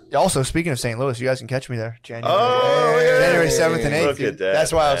not. Also, speaking of St. Louis, you guys can catch me there. January. Oh, yeah. January 7th and 8th. Look dude. at that,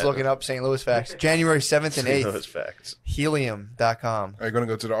 That's why I was man. looking up St. Louis facts. January 7th and 8th. Those facts. Helium.com. Are you gonna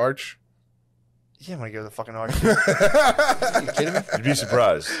go to the Arch? Yeah, I'm going to go to the fucking Arch. Are you kidding me? You'd be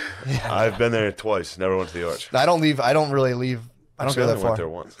surprised. I've been there twice. Never went to the Arch. I don't leave. I don't really leave. I don't Actually, go that only went far. there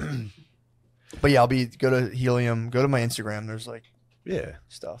once. But yeah, go to Helium. Go to my Instagram. There's like Yeah.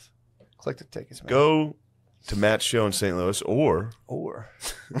 stuff. Click the tickets, man. Go to Matt's show in St. Louis, or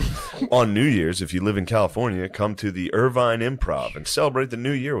on New Year's, if you live in California, come to the Irvine Improv and celebrate the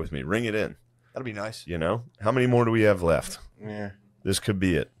new year with me. Ring it in. That'll be nice. You know? How many more do we have left? Yeah. This could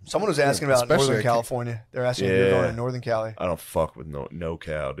be it. Someone was asking about Especially Northern I California. They're asking if you're Yeah. going to Northern Cali. I don't fuck with no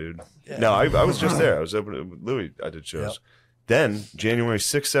cow, dude. No, I was just there. I was open with Louis. I did shows. Yep. Then January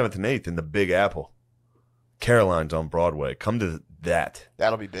 6th, 7th, and 8th in the Big Apple. Caroline's on Broadway. Come to that.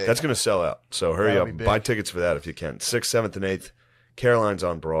 That'll be big. That's going to sell out. So hurry That'll up. be big. Buy tickets for that if you can. 6th, 7th, and 8th. Caroline's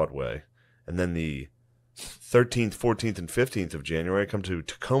on Broadway. And then the 13th, 14th, and 15th of January, come to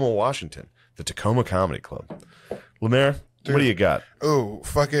Tacoma, Washington, the Tacoma Comedy Club. Lemaire, what do you got? Oh,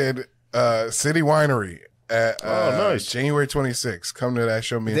 fucking City Winery at Oh, nice. January 26th. Come to that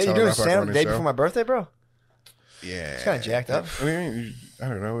show. Me and You Tyler doing Rock are stand on up the day show. before my birthday, bro? Yeah. It's kind of jacked up. I mean, I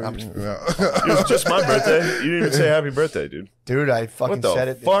don't know. It was just my birthday. You didn't even say happy birthday, dude. Dude, I fucking What the said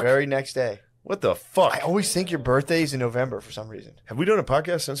it the fuck? very next day. What the fuck? I always think your birthday's in November for some reason. Have we done a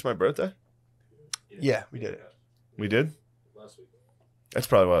podcast since my birthday? Yeah, we did it. We did? That's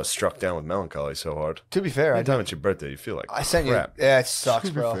probably why I was struck down with melancholy so hard. To be fair, Anytime it's your birthday, you feel like I sent crap. you. Yeah, it sucks,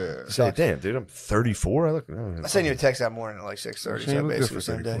 bro. fair. It Say, sucks. damn, dude, I'm 34. I sent you a text that morning at like 6:30. Shane, So you look basically good the for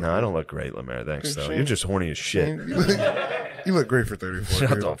same day. No, I don't look great, Lemaire. Thanks, though. Shane. You're just horny as shit. You look great for 34. Shut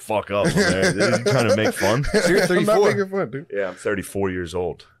dude. the fuck up, Lemaire. Dude, you trying to make fun? So you're I'm 34. not making fun, dude. Yeah, I'm 34 years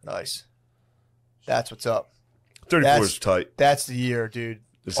old. Nice. That's what's up. 34 is tight. That's the year, dude.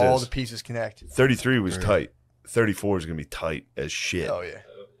 This All is. the pieces connect. 33 was tight. 34 is going to be tight as shit. Oh yeah.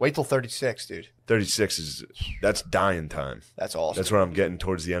 Wait till 36, dude. 36 that's dying time. That's awesome. That's when I'm getting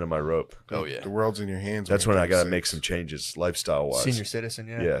towards the end of my rope. Oh yeah. The world's in your hands. That's when I got to 36. make some changes lifestyle wise. Senior citizen,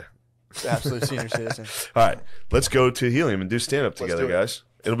 yeah. Yeah. Absolute senior citizen. All right. Let's go to Helium and do stand up together, do it. guys.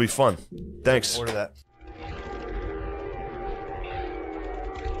 It'll be fun. Thanks. Order that.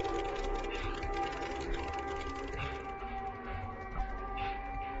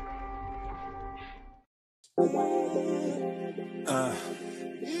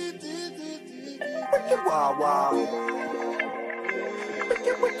 Wow, wow.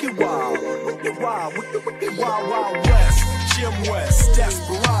 Wicked wild, wicked wild, wicked wild, wild west. 𝗚𝗵𝗵𝗲,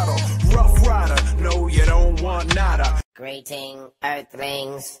 desperado, rough rider. No, you don't want nada. Greeting,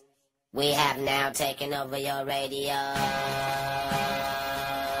 Earthlings. We have now taken over your radio.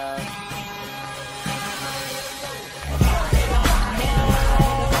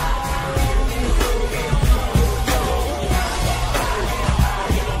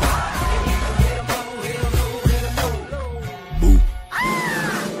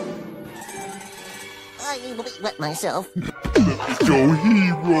 I wet myself.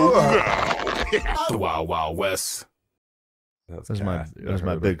 Wild Wild West. That's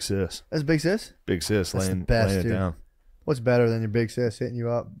my big sis. That's big sis? Big sis That's the laying, best, laying it dude. down. What's better than your big sis hitting you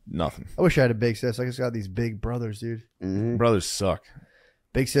up? Nothing. I wish I had a big sis. I just got these big brothers, dude. Brothers suck.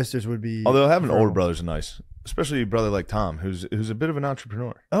 Big sisters would be. Although having older preferable. brothers is nice, especially a brother like Tom, who's a bit of an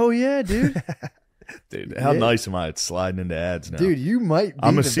entrepreneur. Oh yeah, dude. Dude, how Yeah. nice am I at sliding into ads now? Dude, you might be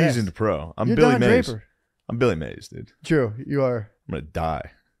I'm a the seasoned best. pro. I'm You're Billy Don Mays. Draper. I'm Billy Mays, dude. True, you are. I'm gonna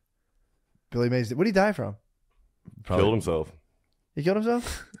die. Billy Mays. What did he die from? Probably. Killed himself. He killed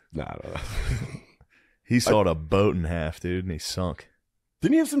himself? Nah, no. He sawed a boat in half, dude, and he sunk.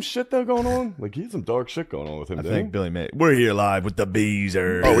 Didn't he have some shit though going on? Like he had some dark shit going on with him. I didn't think he? Billy Mays. We're here live with the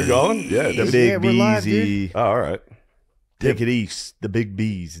Beezer. Oh, we going? Yeah, The dude. big Yeah, we're live, Beezy. Oh, all right. Take it east. The big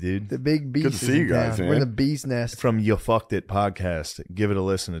bees, dude. The big beast. Good to is see you in guys, town. man. We're in the beast nest. From You Fucked It podcast. Give it a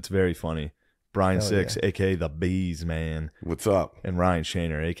listen. It's very funny. Brian Hell Six, aka the Bees Man, What's up? and Ryan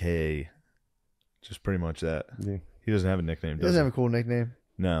Shaner, aka just pretty much that. Yeah. He doesn't have a nickname, He does doesn't he? have a cool nickname.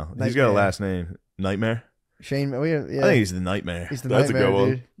 No, he's got a Nightmare. last name. Nightmare. Shane. Yeah. I think he's the Nightmare. He's the That's a nightmare, good one.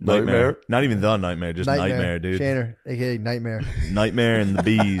 dude. Nightmare. Not even the Nightmare, just Nightmare, dude. Shaner, aka Nightmare. Nightmare and the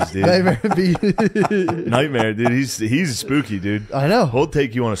Bees, dude. Nightmare beast. Nightmare, dude. He's spooky, dude. I know. He'll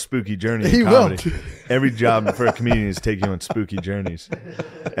take you on a spooky journey in He will. comedy. Every job for a comedian is take you on spooky journeys.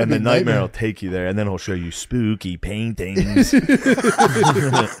 And be the Nightmare Nightmare. will take you there, and then he'll show you spooky paintings.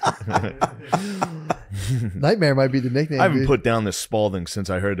 Nightmare might be the nickname. I haven't dude. put down this Spalding since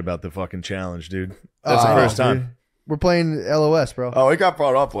I heard about the fucking challenge, dude. That's I the know, first time. dude. We're playing LOS, bro. Oh, it got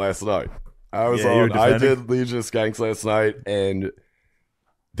brought up last night. I was Yeah, you were on. I defending? did Legion of Skanks last night, and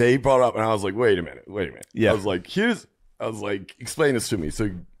they brought up, and I was like, "Wait a minute, wait a minute." Yeah. I was like, "Explain this to me." So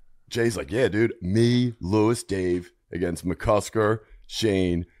Jay's like, "Yeah, dude, me, Lewis, Dave against McCusker,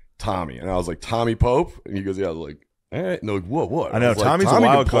 Shane, Tommy," and I was like, "Tommy Pope," and he goes, "Yeah." I was like, "All right." No, what? I know. was like, Tommy's Tommy a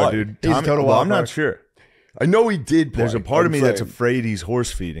wild can card, play. dude. He's a Tommy, total well, wild I'm not card. sure. I know he did play. There's a part of I'm me that's saying. afraid he's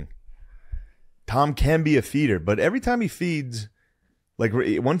horse feeding. Tom can be a feeder, but every time he feeds, like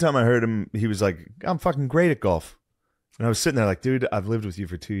one time I heard him, he was like, "I'm fucking great at golf," and I was sitting there like, "Dude, I've lived with you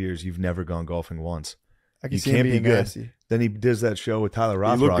for 2 years. You've never gone golfing once. I can You see can't him be being good." nasty. Then he does that show with Tyler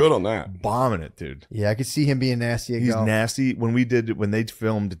Rothrock. He looked good on that. Bombing it, dude. Yeah, I could see him being nasty at He's golf. nasty. When they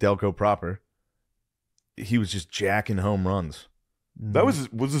filmed DelCollo proper, he was just jacking home runs. That was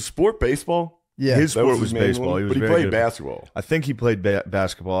the sport baseball. Yeah, His That sport his was main baseball. one? He was but he very played good. basketball. I think he played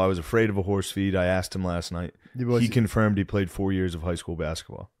basketball. I was afraid of a horse feed. I asked him last night. He confirmed he played 4 years of high school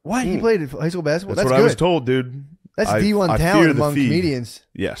basketball. What? He played high school basketball? That's That's what good. I was told, dude. That's I D1 fear talent the among feed. comedians.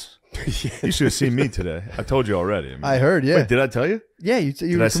 Yes. You should have seen me today. I told you already. I, mean, I heard, yeah. Wait, did I tell you? Yeah, you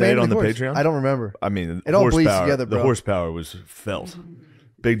Did I say it on the Patreon? I don't remember. I mean, It all bleeds horsepower- together, The bro. horsepower was felt.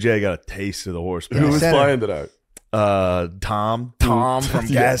 Big J got a taste of the horsepower. Who was Center. flying today? Tom from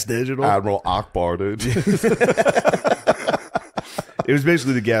Gas Digital. Admiral Akbar, dude. It was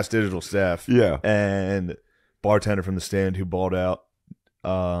basically the Gas Digital staff. Yeah. And bartender from the stand who balled out,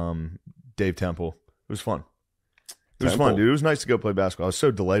 Dave Temple. It was fun. It was fun, dude. It was nice to go play basketball. I was so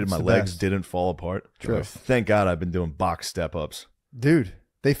delighted my legs didn't fall apart. True. Thank God I've been doing box step-ups. Dude,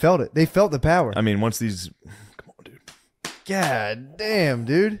 they felt it. They felt the power. I mean, once these... Come on, dude. God damn,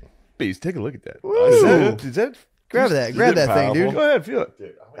 dude. Bees, take a look at that. Is that grab that thing, dude. Go ahead, feel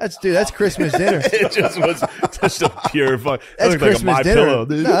it. That's Christmas dinner. It just was just a pure fuck. That's like Christmas a My dinner. Pillow,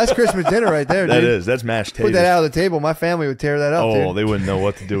 dude. No, that's Christmas dinner right there, dude. That is. That's mashed taters. Put that out of the table. My family would tear that up, Oh, dude. they wouldn't know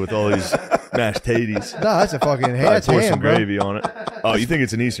what to do with all these mashed taters. No, that's a fucking ham. That's pour ham, some bro. gravy on it. Oh, you think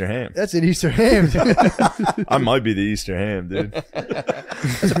it's an Easter ham? That's an Easter ham. I might be the Easter ham, dude.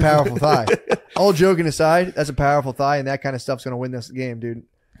 That's a powerful thigh. All joking aside, that's a powerful thigh, and that kind of stuff's going to win this game, dude.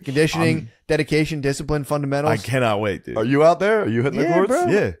 Conditioning, dedication, discipline, fundamentals. I cannot wait, dude. Are you out there? Are you hitting the courts? Bro.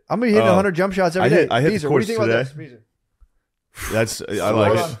 Yeah. I'm going to be hitting 100 jump shots every day. I hit Beezer, the what do courts you think about today. this, Beezer? I like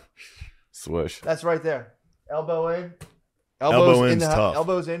Hold it. on. Swish. That's right there. Elbow in. Elbow in in's tough.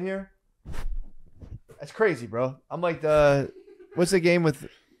 Elbows in here. That's crazy, bro. I'm like what's the game with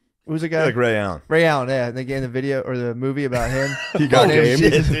who's the guy? Like Ray Allen. Ray Allen, yeah. They gave the video or the movie about him. He got game.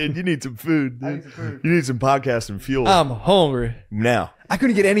 Shit, dude. You need some food, dude. I need some food. You need some podcasting fuel. I'm hungry. Now. I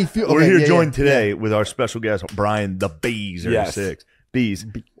couldn't get any fuel. We're Okay, here joined today with our special guest, Brian the Bees, or Yes. 6. Bees.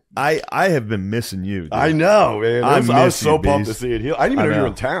 I have been missing you, dude. I know, man. I was miss so you, pumped Bees. to see it. I didn't even know you were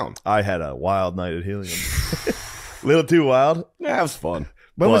in town. I had a wild night at Helium. Little too wild. Yeah, it was fun.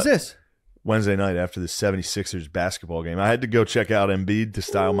 When was this? Wednesday night after the 76ers basketball game. I had to go check out Embiid to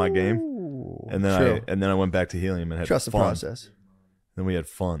style my game. And then I went back to Helium and had Trust the fun. process. Then we had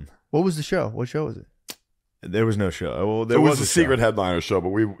fun. What was the show? What show was it? There was no show. Well, there It was a a secret show. headliner show, but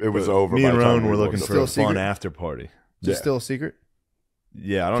it was over. Me by and the time Roan we were looked looking up. for Still a secret? fun after party. Is it still a secret?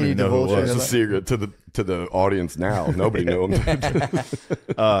 Yeah, I don't Can even you know who it divulge was. It's a secret to the audience now. Nobody knew him.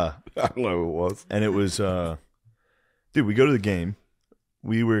 I don't know who it was. And it was, dude, we go to the game.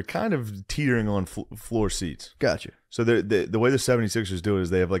 We were kind of teetering on floor seats. Gotcha. So the way the 76ers do it is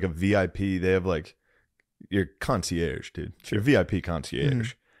they have like a VIP. They have like your concierge, dude. Your VIP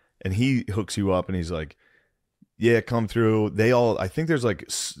concierge. And he hooks you up and he's like, yeah, come through. I think there's like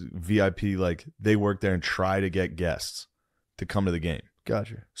VIP, like they work there and try to get guests to come to the game.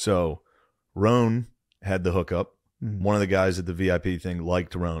 Gotcha. So Roan had the hookup. One of the guys at the VIP thing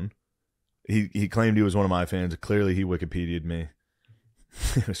liked Roan. He claimed he was one of my fans. Clearly he Wikipedia'd me.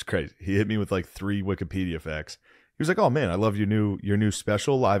 It was crazy. He hit me with like 3 Wikipedia facts. He was like, "Oh man, I love your new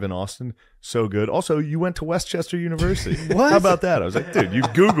special live in Austin. So good. Also, you went to Westchester University. What? How about that?" I was like, "Dude, you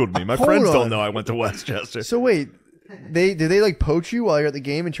Googled me. My Hold friends on. don't know I went to Westchester." So wait, did they like poach you while you're at the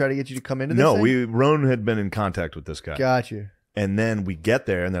game and try to get you to come into this No, thing? Roan had been in contact with this guy. Gotcha. And then we get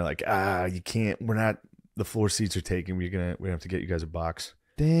there and they're like, you can't, we're not, the floor seats are taken. We're gonna have to get you guys a box.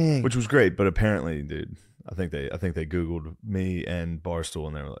 Dang. Which was great, but apparently, dude, I think they Googled me and Barstool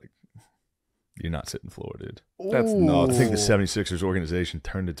and they were like, "You're not sitting floor, dude." That's nuts. I think the 76ers organization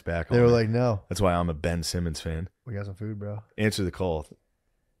turned its back on They were me. like, no. That's why I'm a Ben Simmons fan. We got some food, bro. Answer the call.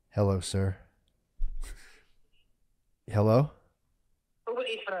 Hello, sir. Hello?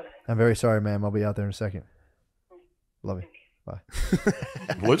 I'm very sorry, ma'am. I'll be out there in a second. Love you. Bye.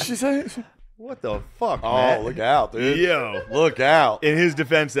 What'd she say? What the fuck, Oh, Matt? look out, dude. Yo. Look out. In his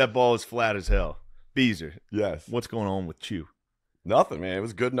defense, that ball is flat as hell. Beezer, Yes. what's going on with you? Nothing, man. It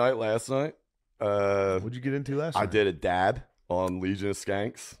was a good night last night. What'd you get into last I night? did a dab on Legion of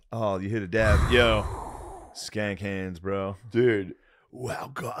Skanks. Oh, you hit a dab. Yo. Skank hands, bro. Dude.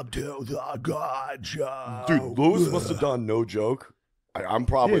 Welcome to the God Show. Dude, Lewis must have done no joke. I'm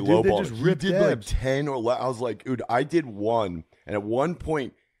probably Yeah, dude, they lowballing. just He ripped did like dabs. 10 or 11. I was like, dude, I did 1. And at one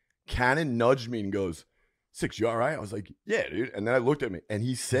point, Cannon nudged me and goes, 6, you all right? I was like, yeah, dude. And then I looked at me and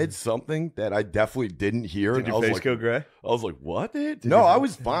he said something that I definitely didn't hear. Did and your I was face like, go gray? I was like, what, dude? No, I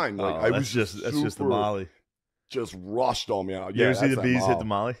was fine. Like, I was that's just the super- Molly. Just rushed on me. You ever see the bees hit the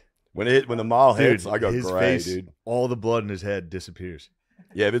Molly? When the mall Dude, hits, I go his gray, face, dude. all the blood in his head disappears.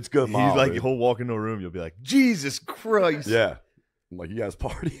 Yeah, if it's good He's mall, like, dude. he'll walk into a room, you'll be like, Jesus Christ. Yeah. I'm like, you guys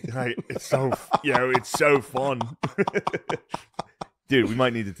party? Right. It's so, it's so fun. Dude, we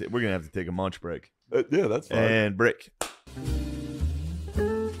might need to, we're going to have to take a munch break. Yeah, that's fine. And break.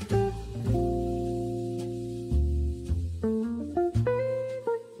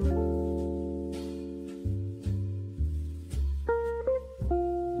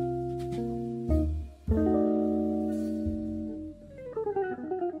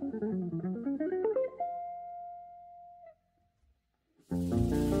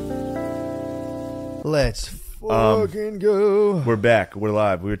 Let's Fucking go. We're back. We're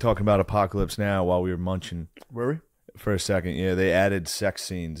live. We were talking about Apocalypse Now while we were munching. Were we? For a second, yeah. They added sex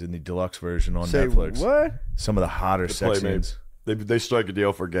scenes in the deluxe version on Say Netflix. what? Some of the hotter sex scenes. They strike a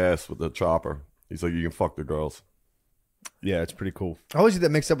deal for gas with the chopper. He's like, you can fuck the girls. Yeah, it's pretty cool. I always get that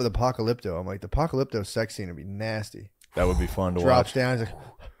mixed up with Apocalypto. I'm like, the Apocalypto sex scene would be nasty. That would be fun to Drops watch. down. He's like,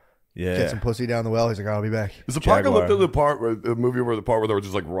 yeah. Get some pussy down the well. He's like, I'll be back. Is Apocalypto the part where the movie where they were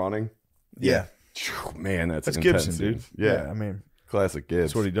just like running? Yeah. Man, that's Gibson, dude. Yeah. I mean, classic Gibbs.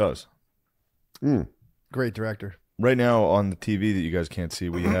 That's what he does. Great director. Right now on the TV that you guys can't see,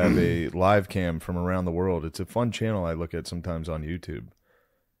 we have a live cam from around the world. It's a fun channel I look at sometimes on YouTube.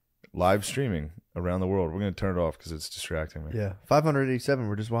 Live streaming around the world. We're going to turn it off because it's distracting me. Yeah. 587.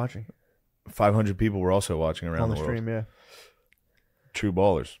 We're just watching. 500 people were also watching around On the the world. stream, yeah. True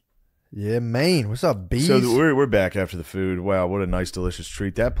ballers. Yeah, Maine. What's up, bees? So we're back after the food. Wow, what a nice, delicious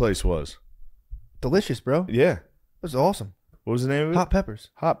treat that place was. Delicious, bro. Yeah. It was awesome. What was the name of it? Hot Peppers.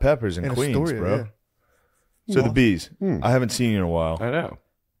 Hot Peppers in Queens, Astoria, bro. yeah. So the bees. I haven't seen you in a while. I know.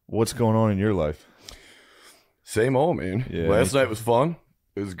 What's going on in your life? Same old, man. Yeah, Last night was fun.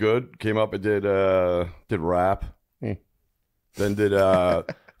 It was good. Came up and did rap. Then did What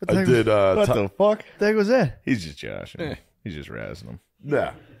the fuck? the heck was that? He's just joshing. He's just razzing them.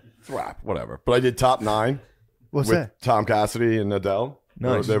 Yeah, it's rap, whatever. But I did top 9. What's with that? Tom Cassidy and Adele.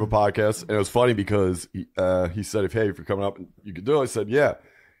 Nice. They have a podcast, and it was funny because he said, "If you're coming up, you could do it." I said, "Yeah."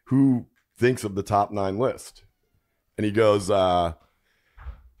 Who thinks of the top 9 list? And he goes, "You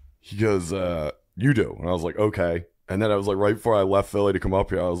do." And I was like, "Okay." And then I was like, right before I left Philly to come up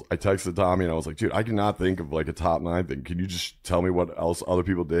here, I texted Tommy and I was like, "Dude, I cannot think of like a top 9 thing. Can you just tell me what else other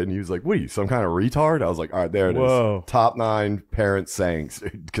people did?" And he was like, "What are you, some kind of retard?" I was like, "All right, there it is. Top 9 parent sayings,"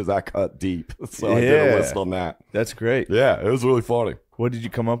 because that cut deep. So I did a list on that. That's great. Yeah, it was really funny. What did you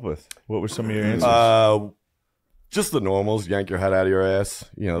come up with? What were some of your answers? Just the normals. Yank your head out of your ass.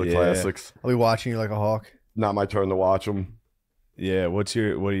 You know, the classics. I'll be watching you like a hawk. Not my turn to watch them. Yeah. What do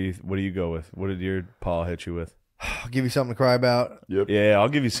you go with? What did your Paul hit you with? I'll give you something to cry about. Yep. Yeah, I'll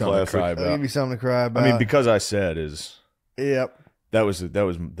give you something Classic. to cry I'll about. give you something to cry about. I mean, because I said is. Yep. That was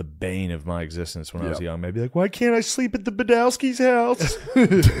the bane of my existence when I was young. Maybe like, why can't I sleep at the Badowski's house?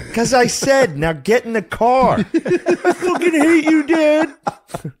 Because I said, now get in the car. I fucking hate you, Dad.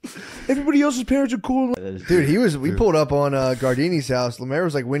 Everybody else's parents are cool. Dude, we pulled up on Gardini's house. Lemaire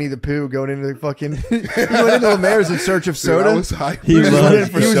was like Winnie the Pooh going into the fucking. He went into Lemaire's in search of soda. I was hyped. He was in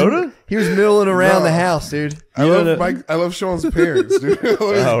for soda? He was milling around the house, dude. I love Sean's parents, dude. I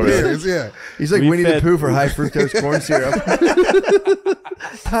love his parents, yeah. He's like Winnie the Pooh for high fructose corn syrup.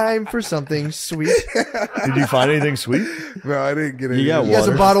 Time for something sweet. Did you find anything sweet? No, I didn't get it. You got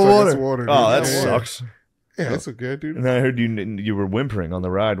a bottle of water. Oh, that sucks. Yeah, that's okay, dude. And I heard you were whimpering on the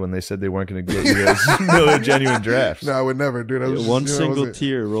ride when they said they weren't going to get you guys Miller Genuine drafts. No, I would never, dude. I was One single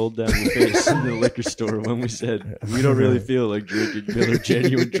tear rolled down your face in the liquor store when we said we don't really feel like drinking Miller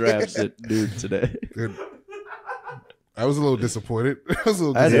Genuine drafts at noon today. Dude, I was a little disappointed.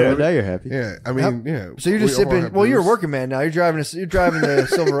 Now you're happy. Yeah, I mean, yeah. So you're just sipping. Well, you're a working man now. You're driving the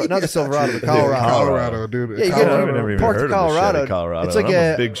Silverado, not the Silverado, the Colorado. Colorado, dude. Yeah, you I've never even parked heard Colorado. of the Colorado. It's like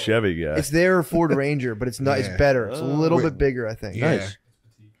I'm a big Chevy guy. It's their Ford Ranger, but it's not. It's better. It's a little bit bigger, I think. Yeah. Nice.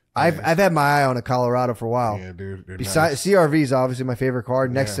 I've had my eye on a Colorado for a while. Yeah, dude. Besides CRV is obviously my favorite car.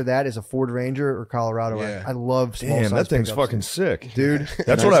 Next to that is a Ford Ranger or Colorado. Yeah. I love small Damn, size that thing's pickups. fucking sick, dude.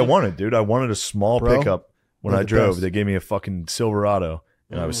 That's what I wanted, dude. I wanted a small Bro, pickup. When they're I the drove, best. they gave me a fucking Silverado,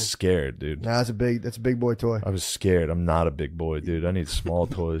 and I was scared, dude. Nah, that's a big boy toy. I was scared. I'm not a big boy, dude. I need small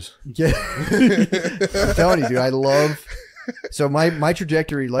toys. Yeah, I'm telling you, dude. I love. So my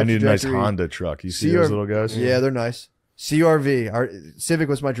trajectory, life I need a nice trajectory. Honda truck. You see those little guys? Yeah, they're nice. CRV, our Civic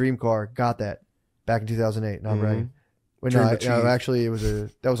was my dream car. Got that back in 2008. Not right. Wait, no, actually, that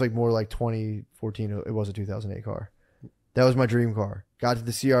was like more like 2014. It was a 2008 car. That was my dream car. Got to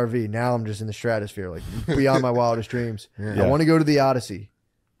the CRV. Now I'm just in the stratosphere, like beyond my wildest dreams. Yeah. I want to go to the Odyssey.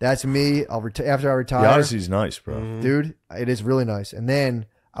 That's me. After I retire. The Odyssey's nice, bro. Dude, it is really nice. And then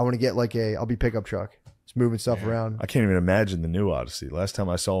I want to get like I'll be pickup truck. Just moving stuff around. I can't even imagine the new Odyssey. Last time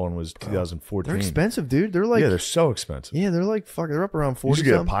I saw one was 2014. They're expensive, dude. They're like they're so expensive. Yeah, they're like they're up around 40. You should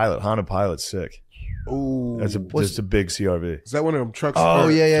get a Pilot. Honda Pilot's sick. Ooh, that's a big CRV. Is that one of them trucks? Oh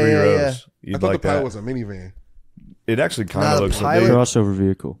yeah, Three rows. I You'd thought like the Pilot that. was a minivan. It actually kind of looks like crossover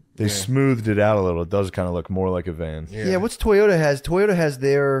vehicle. They smoothed it out a little. It does kind of look more like a van. Yeah, what's Toyota has? Toyota has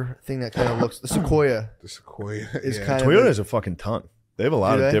their thing that kind of looks the Sequoia. The Sequoia is kind Toyota of has a fucking ton. They have a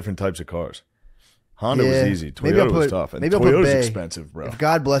lot Do of they? different types of cars. Honda was easy. Maybe I'll Toyota was put- tough. And maybe I'll put Toyota's Bay. expensive, bro. If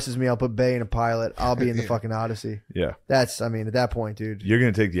God blesses me, I'll put Bay in a Pilot. I'll be in the fucking Odyssey. Yeah. That's, I mean, at that point, dude. You're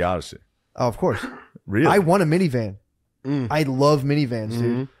going to take the Odyssey. Oh, of course. Really? I want a minivan. Mm. I love minivans,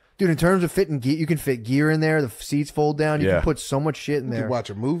 dude. Dude, in terms of fitting gear, you can fit gear in there. The seats fold down. You can put so much shit in You there. can watch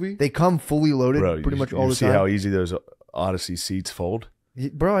a movie. They come fully loaded Bro, pretty much all the see time. how easy those Odyssey seats fold?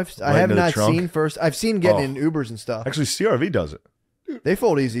 Bro, I Right have into the not trunk? seen first. I've seen getting in Ubers and stuff. Actually, CRV does it. They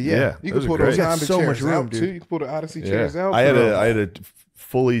fold easy, yeah. You those can are pull those great. Honda So chairs much room, out dude. too. You can pull the Odyssey chairs out. I had a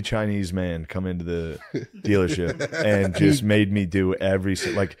fully Chinese man come into the dealership and just made me do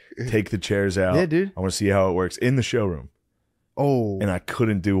take the chairs out. Yeah, dude. I want to see how it works in the showroom. Oh. And I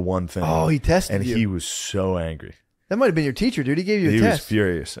couldn't do one thing. Oh, he tested and you. he was so angry. That might have been your teacher, dude. He gave you a He test. was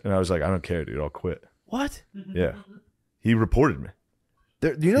furious. And I was like, I don't care, dude. I'll quit. What? Yeah. He reported me. You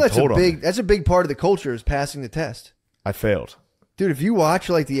know He that's told on me. that's a big part of the culture is passing the test. I failed. Dude, if you watch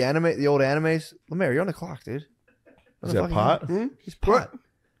like the old animes, Lemaire, you're on the clock, dude. Is that pot? It's pot.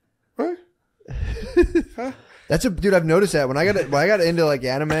 What? That's dude. I've noticed that when I got into like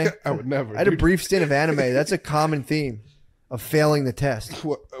anime, I would never. I had a dude. brief stint of anime. That's a common theme of failing the test.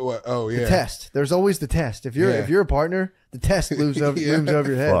 What? Oh yeah. The test. There's always the test. If you're a partner, the test looms over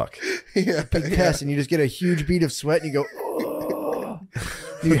your head. Fuck. Yeah. Big test, and you just get a huge bead of sweat, and you go. Oh.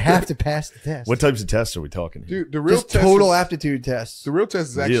 You have to pass the test. What types of tests are we talking here? Dude, the real Just test total is, aptitude tests. The real test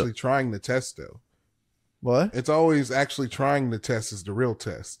is actually trying the test, though. What? It's always actually trying the test is the real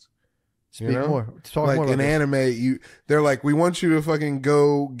test. Speak more. Talk like more about in this. anime, they're like, we want you to fucking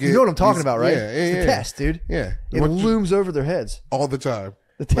go get. You know what I'm talking these- about, right? Yeah, It's a test, dude. Yeah, It looms over their heads. all the time.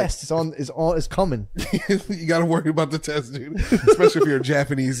 The test is coming. You got to worry about the test, dude. Especially if you're a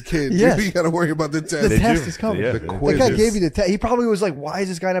Japanese kid. Yes. Dude, you got to worry about the test. The test is coming. Yeah, the they- That quiz guy is- gave you the test. He probably was like, "Why has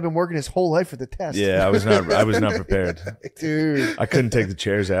this guy not been working his whole life for the test?" Yeah, I was not prepared. dude. I couldn't take the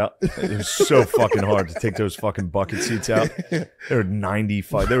chairs out. It was so fucking hard to take those fucking bucket seats out. They were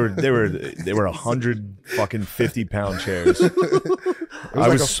 95. They were 100 fucking 50-pound chairs.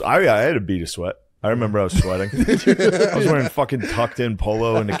 I had a bead of sweat. I remember I was sweating. I was wearing fucking tucked in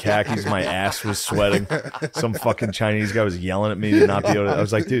polo and the khakis. My ass was sweating. Some fucking Chinese guy was yelling at me to not be able to. I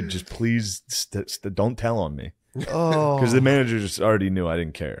was like, dude, just please don't tell on me. Oh, Because the manager just already knew I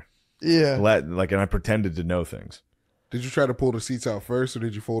didn't care. yeah. And I pretended to know things. Did you try to pull the seats out first, or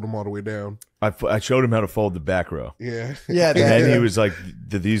did you fold them all the way down? I showed him how to fold the back row. Yeah. Yeah, And then he was like,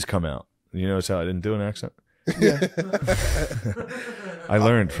 did these come out? You notice how I didn't do an accent? Yeah. I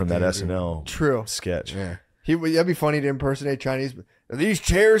learned from that SNL True. sketch. Yeah. That'd be funny to impersonate Chinese. Are these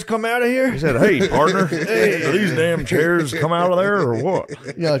chairs come out of here? He said, hey, partner, are these damn chairs come out of there or what?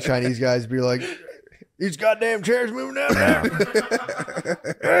 You know, Chinese guys be like, "These goddamn chairs moving out now."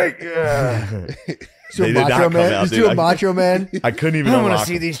 Hey, so They did not macho come man. out, Just dude. do a macho man. I couldn't even unlock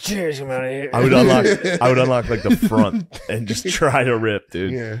them. these chairs come out of here. I would unlock like the front and just try to rip,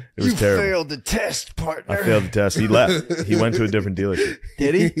 dude. Yeah. It was terrible. failed the test, partner. I failed the test. He left. He went to a different dealership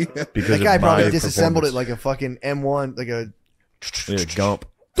Did he? because That guy of probably my disassembled it performance. like a fucking M1, like a Yeah, Gump.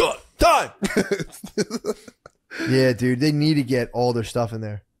 time. Yeah, dude, they need to get all their stuff in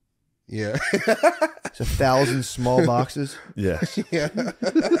there. Yeah. It's 1,000 small boxes. Yeah, Yeah.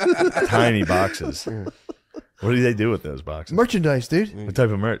 tiny boxes. What do they do with those boxes? Merchandise, dude. What type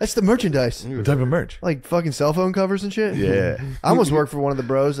of merch? That's the merchandise. What type of merch? Like fucking cell phone covers and shit. Yeah. I almost worked for one of the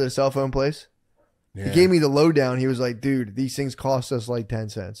bros at a cell phone place. Yeah. He gave me the lowdown. He was like, "Dude, these things cost us like 10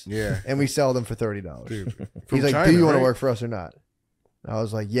 cents. Yeah. And we sell them for $30. Dude. He's From like, China, "Do you want to right? work for us or not?" I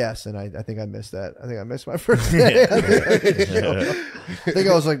was like, "Yes." And I think I missed that. I think I missed my first day. I think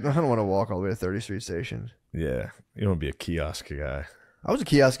I was like, I don't want to walk all the way to 30th Street Station. Yeah, you don't want to be a kiosk guy. I was a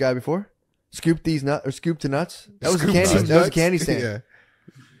kiosk guy before. Scoop to nuts. That was a Scoop candy. nuts. That was a candy stand. Yeah.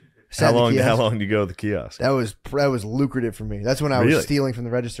 Sat in the kiosk. How long do you go at the kiosk? That was lucrative for me. That's when I was Really? stealing from the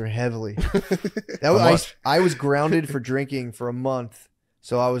register heavily. How much? I was grounded for drinking for a month,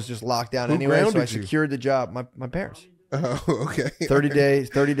 so I was just locked down Who anyway. So I grounded you? secured the job. My parents. Oh, okay.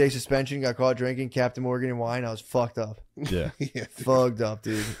 30-day suspension. Got caught drinking Captain Morgan and wine. I was fucked up. Yeah. Yeah. Fucked up,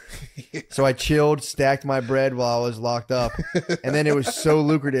 dude. So I chilled, stacked my bread while I was locked up, and then it was so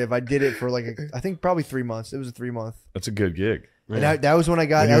lucrative. I did it for I think probably 3 months. It was a 3-month. That's a good gig. And that was when I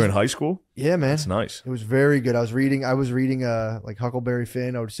got. When you were in high school? Yeah, man. That's nice. It was very good. I was reading like Huckleberry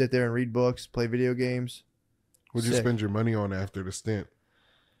Finn. I would sit there and read books, play video games. What'd you Sick. spend your money on after the stint?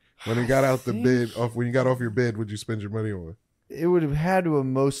 When you got out the bid, when you got off your bid, what'd you spend your money on? It would have had to have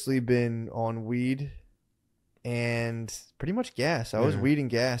mostly been on weed and pretty much gas. I was weed and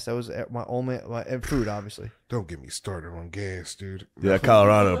gas. That was my only and food, obviously. Don't get me started on gas, dude. Yeah,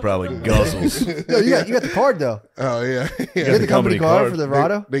 Colorado probably guzzles. No, you got the card though. Oh yeah, You yeah. got the company card for the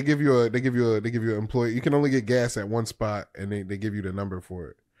Rado. They give you an employee. You can only get gas at one spot, and they give you the number for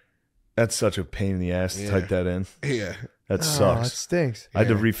it. That's such a pain in the ass to type that in. Yeah, That Oh, it sucks. stinks. I had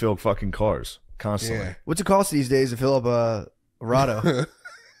to refill fucking cars constantly. Yeah. What's it cost these days to fill up a Rado?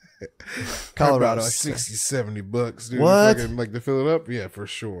 Colorado. About 60, 70 bucks, dude. What? Fucking, like to fill it up? Yeah, for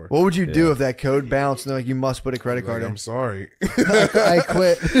sure. What would you do if that code bounced and like you must put a credit card Like, in? I'm sorry. I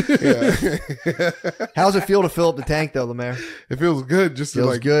quit. Yeah. How's it feel to fill up the tank though, Lemaire? It feels good. Just to Feels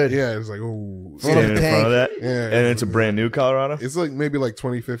like, good. Yeah, it's like, oh, Standing in front of that, Yeah. and it's a brand new Colorado. It's like maybe like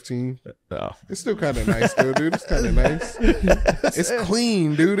 2015. Oh, It's still kind of nice though, dude. It's kind of nice. It's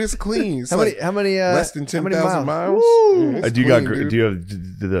clean, dude. It's clean. It's How like many? less than how many 10,000 miles. Woo! Yeah, it's do you got? clean, dude. Do you have?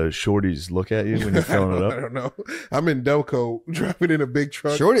 Do the shorties look at you when you're filling it I up? don't know. I'm in DelCollo, driving in a big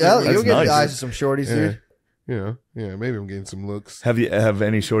truck. Shorty, Yeah, you'll get nice. the eyes of some shorties, dude. yeah. Maybe I'm getting some looks. Have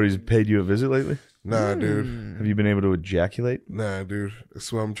any shorties paid you a visit lately? Nah, dude. Have you been able to ejaculate? Nah, dude.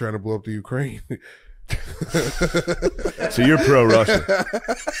 That's why I'm trying to blow up the Ukraine. So you're pro Russia.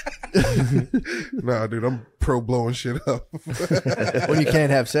 Nah, dude. I'm pro blowing shit up. When you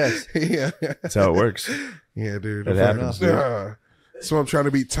can't have sex. Yeah. That's how it works. Yeah, dude. It happens, dude. So I'm trying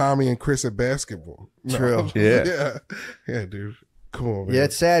to beat Tommy and Chris at basketball. No. True. Yeah. Yeah, dude. Come on, man. Yeah,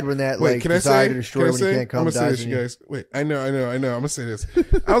 it's sad when that like can I desire say? to destroy when you can't come I'm gonna say dies this, in you you. guys. Wait, I know. I'm gonna say this.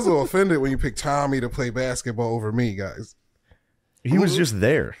 I was a little offended when you picked Tommy to play basketball over me, guys. He was just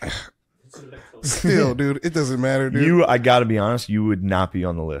there. Still, dude, it doesn't matter, dude. I got to be honest, you would not be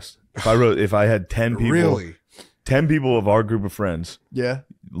on the list. If I had 10 people, Really? 10 people of our group of friends, Yeah.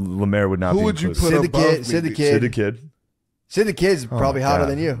 Lemaire would not Who be would you included. put Sid the above kid. me? Sid the dude? kid. Sid the kid. Sid the kid's probably my hotter God.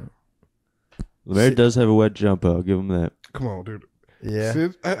 than you. Lemaire does have a wet jumper. I'll give him that. Come on, dude. Yeah.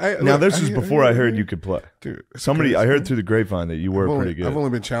 Sid, Now look, this was before I heard you could play. Dude, it's Somebody, okay. I heard through the grapevine that you were pretty good. I've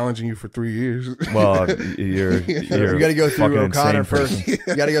only been challenging you for 3 years. Well, you're You got to go a fucking through O'Connor insane first. person.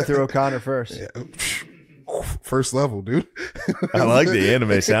 You got to go through O'Connor first. First level, dude. I like the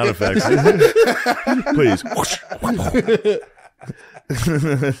anime sound effects. Please.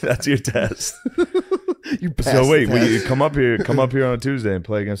 That's your test. So wait, you come up here on a Tuesday and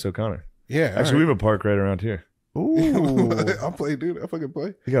play against O'Connor. Yeah. Actually, we have a park right around here. Ooh. I'll play, dude. I'll fucking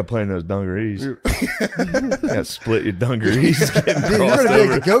play. You got to play in those dungarees. You got to split your dungarees. Getting Dude, you're crossed gonna be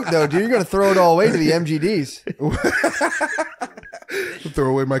over. like the goat though, dude. You're gonna throw it all away to the MGDs. Throw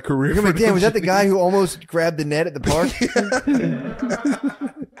away my career. You're gonna be like, damn, was that the guy who almost grabbed the net at the park?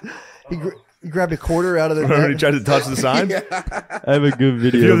 he grabbed a quarter out of the Remember he net. tried to touch the sign? I have a good If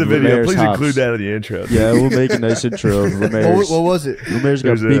video. you have the of video, Lemaire's please hops. include that in the intro. Yeah, we'll make a nice intro of Lemaire's. What was it? Lemaire's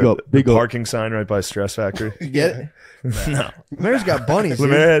got There's a big up. parking sign right by Stress Factory. You get it? No. Lemaire's got bunnies. Dude.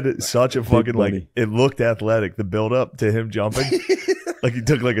 Lemaire had such a fucking like bunny. it looked athletic. The build up to him jumping, like he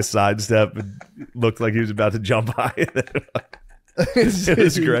took like a side step and looked like he was about to jump high. It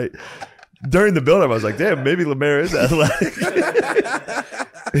was great. During the build up, I was like, "Damn, maybe Lemaire is athletic."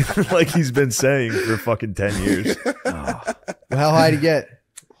 Like he's been saying for fucking 10 years. Well, how high to get?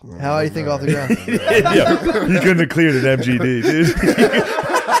 How high do you think off the ground? Yeah, he couldn't have cleared an MGD, dude.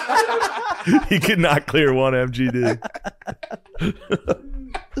 He could not clear one MGD.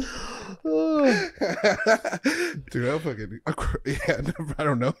 Dude, I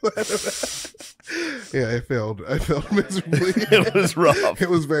don't know. Yeah, I failed miserably. It was rough. It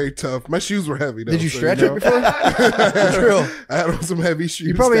was very tough. My shoes were heavy though. Did you so, stretch you it know. before? True. I had on some heavy shoes.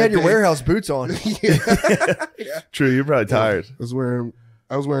 You probably that had your day. warehouse boots on. True, you're probably tired. I was wearing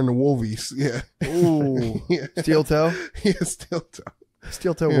the Wolvies. Yeah. Ooh. Yeah. Steel toe? Yeah, steel toe.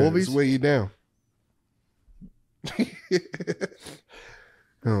 Steel toe Yeah, Wolvies? just weigh you down.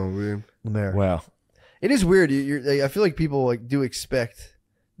 Oh man. Lemaire. Wow. It is weird. I feel like people like do expect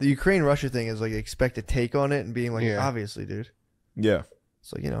the Ukraine-Russia thing is like expect a take on it and being like, Yeah. obviously, dude. Yeah,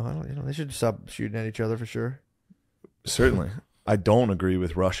 It's like, they should stop shooting at each other for sure. certainly. I don't agree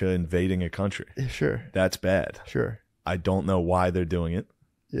with Russia invading a country. Yeah, sure. That's bad. Sure. I don't know why they're doing it,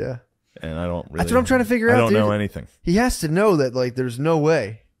 Yeah. and I don't really. That's what I'm trying to figure out, I don't dude. know anything. He has to know that like there's no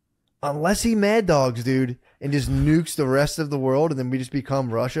way. Unless he mad dogs, dude, and just nukes the rest of the world and then we just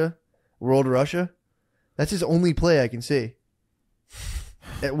become Russia. World Russia. That's his only play I can see.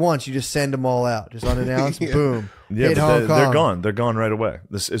 At once, you just send them all out, just unannounced. Yeah. Boom. Yeah, Hit but Hong they're Kong. gone. They're gone right away.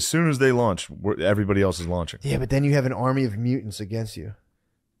 As soon as they launch, everybody else is launching. Yeah, but then you have an army of mutants against you.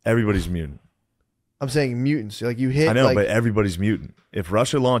 Everybody's mutant. I'm saying mutants. Like you hit. I know, like, but everybody's mutant. If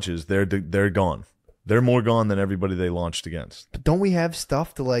Russia launches, they're gone. They're more gone than everybody they launched against. but don't we have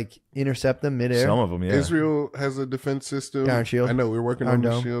stuff to like intercept them midair? Some of them, yeah. Israel has a defense system. Iron Shield. I know we're working Iron on the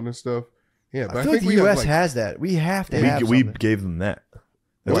Dome. shield and stuff. Yeah, but I feel like the we have, U.S. like, has that. We have to have we something. gave them that.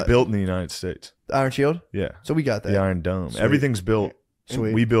 It was What? built in the United States. The Iron Shield. Yeah. So we got that. The Iron Dome. Sweet. Everything's built.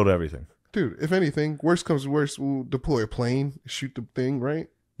 Sweet. We build everything. Dude, if anything, worst comes to worst, we'll deploy a plane, shoot the thing, right?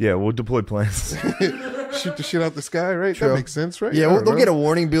 Yeah, we'll deploy planes. Shoot the shit out the sky, right? True. That makes sense, right? Yeah, I don't they'll know. get a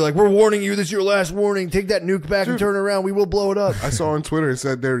warning, be like, "We're warning you. This is your last warning. Take that nuke back and turn around. We will blow it up." I saw on Twitter it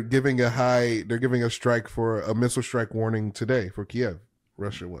said they're giving a strike for a missile strike warning today for Kiev.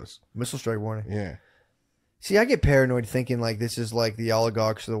 Russia was missile strike warning. Yeah. See, I get paranoid thinking like this is like the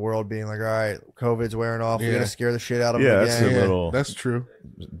oligarchs of the world being like, all right, COVID's wearing off. We're gonna scare the shit out of them that's again. a little. That's true.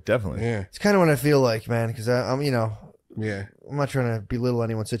 Definitely. Yeah. It's kind of what I feel like, man, because I'm, Yeah. I'm not trying to belittle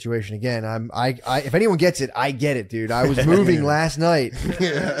anyone's situation again. I if anyone gets it, I get it, dude. I was moving last night.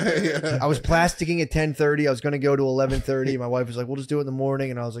 Yeah. I was plasticking at 10:30. I was gonna go to 11:30. My wife was like, "We'll just do it in the morning,"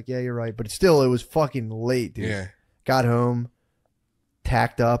 and I was like, "Yeah, you're right." But it was fucking late, dude. Yeah. Got home,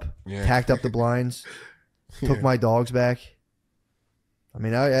 tacked up the blinds, took my dogs back. I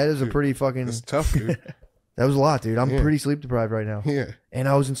mean, that is a pretty fucking. That's tough, dude. That was a lot, dude. I'm pretty sleep deprived right now. Yeah. And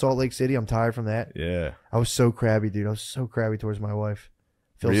I was in Salt Lake City. I'm tired from that. Yeah. I was so crabby, dude. I was so crabby towards my wife.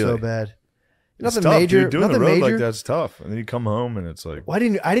 Feel so Really? It's bad. Nothing tough, major. dude. Doing Nothing the road major. like that's tough, and then you come home and it's like, Well, I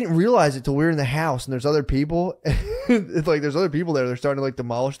didn't realize it till we were in the house and there's other people. It's like there's other people there. They're starting to like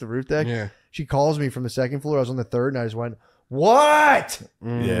demolish the roof deck. Yeah. She calls me from the second floor. I was on the third, and I just went, "What?" yeah.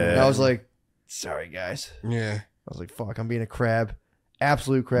 And I was like, "Sorry, guys." Yeah. I was like, "Fuck, I'm being a crab,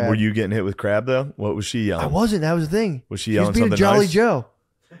 absolute crab." Were you getting hit with crab though? What was she yelling? I wasn't. That was the thing. Was she was yelling being a something Jolly nice? Joe.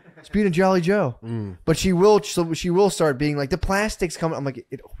 She's being a Jolly Joe. But she will start being like, the plastic's coming. I'm like,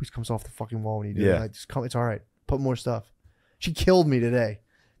 it always comes off the fucking wall when you do it. Yeah. Like, it's all right. Put more stuff. She killed me today.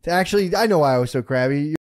 Actually, I know why I was so crabby.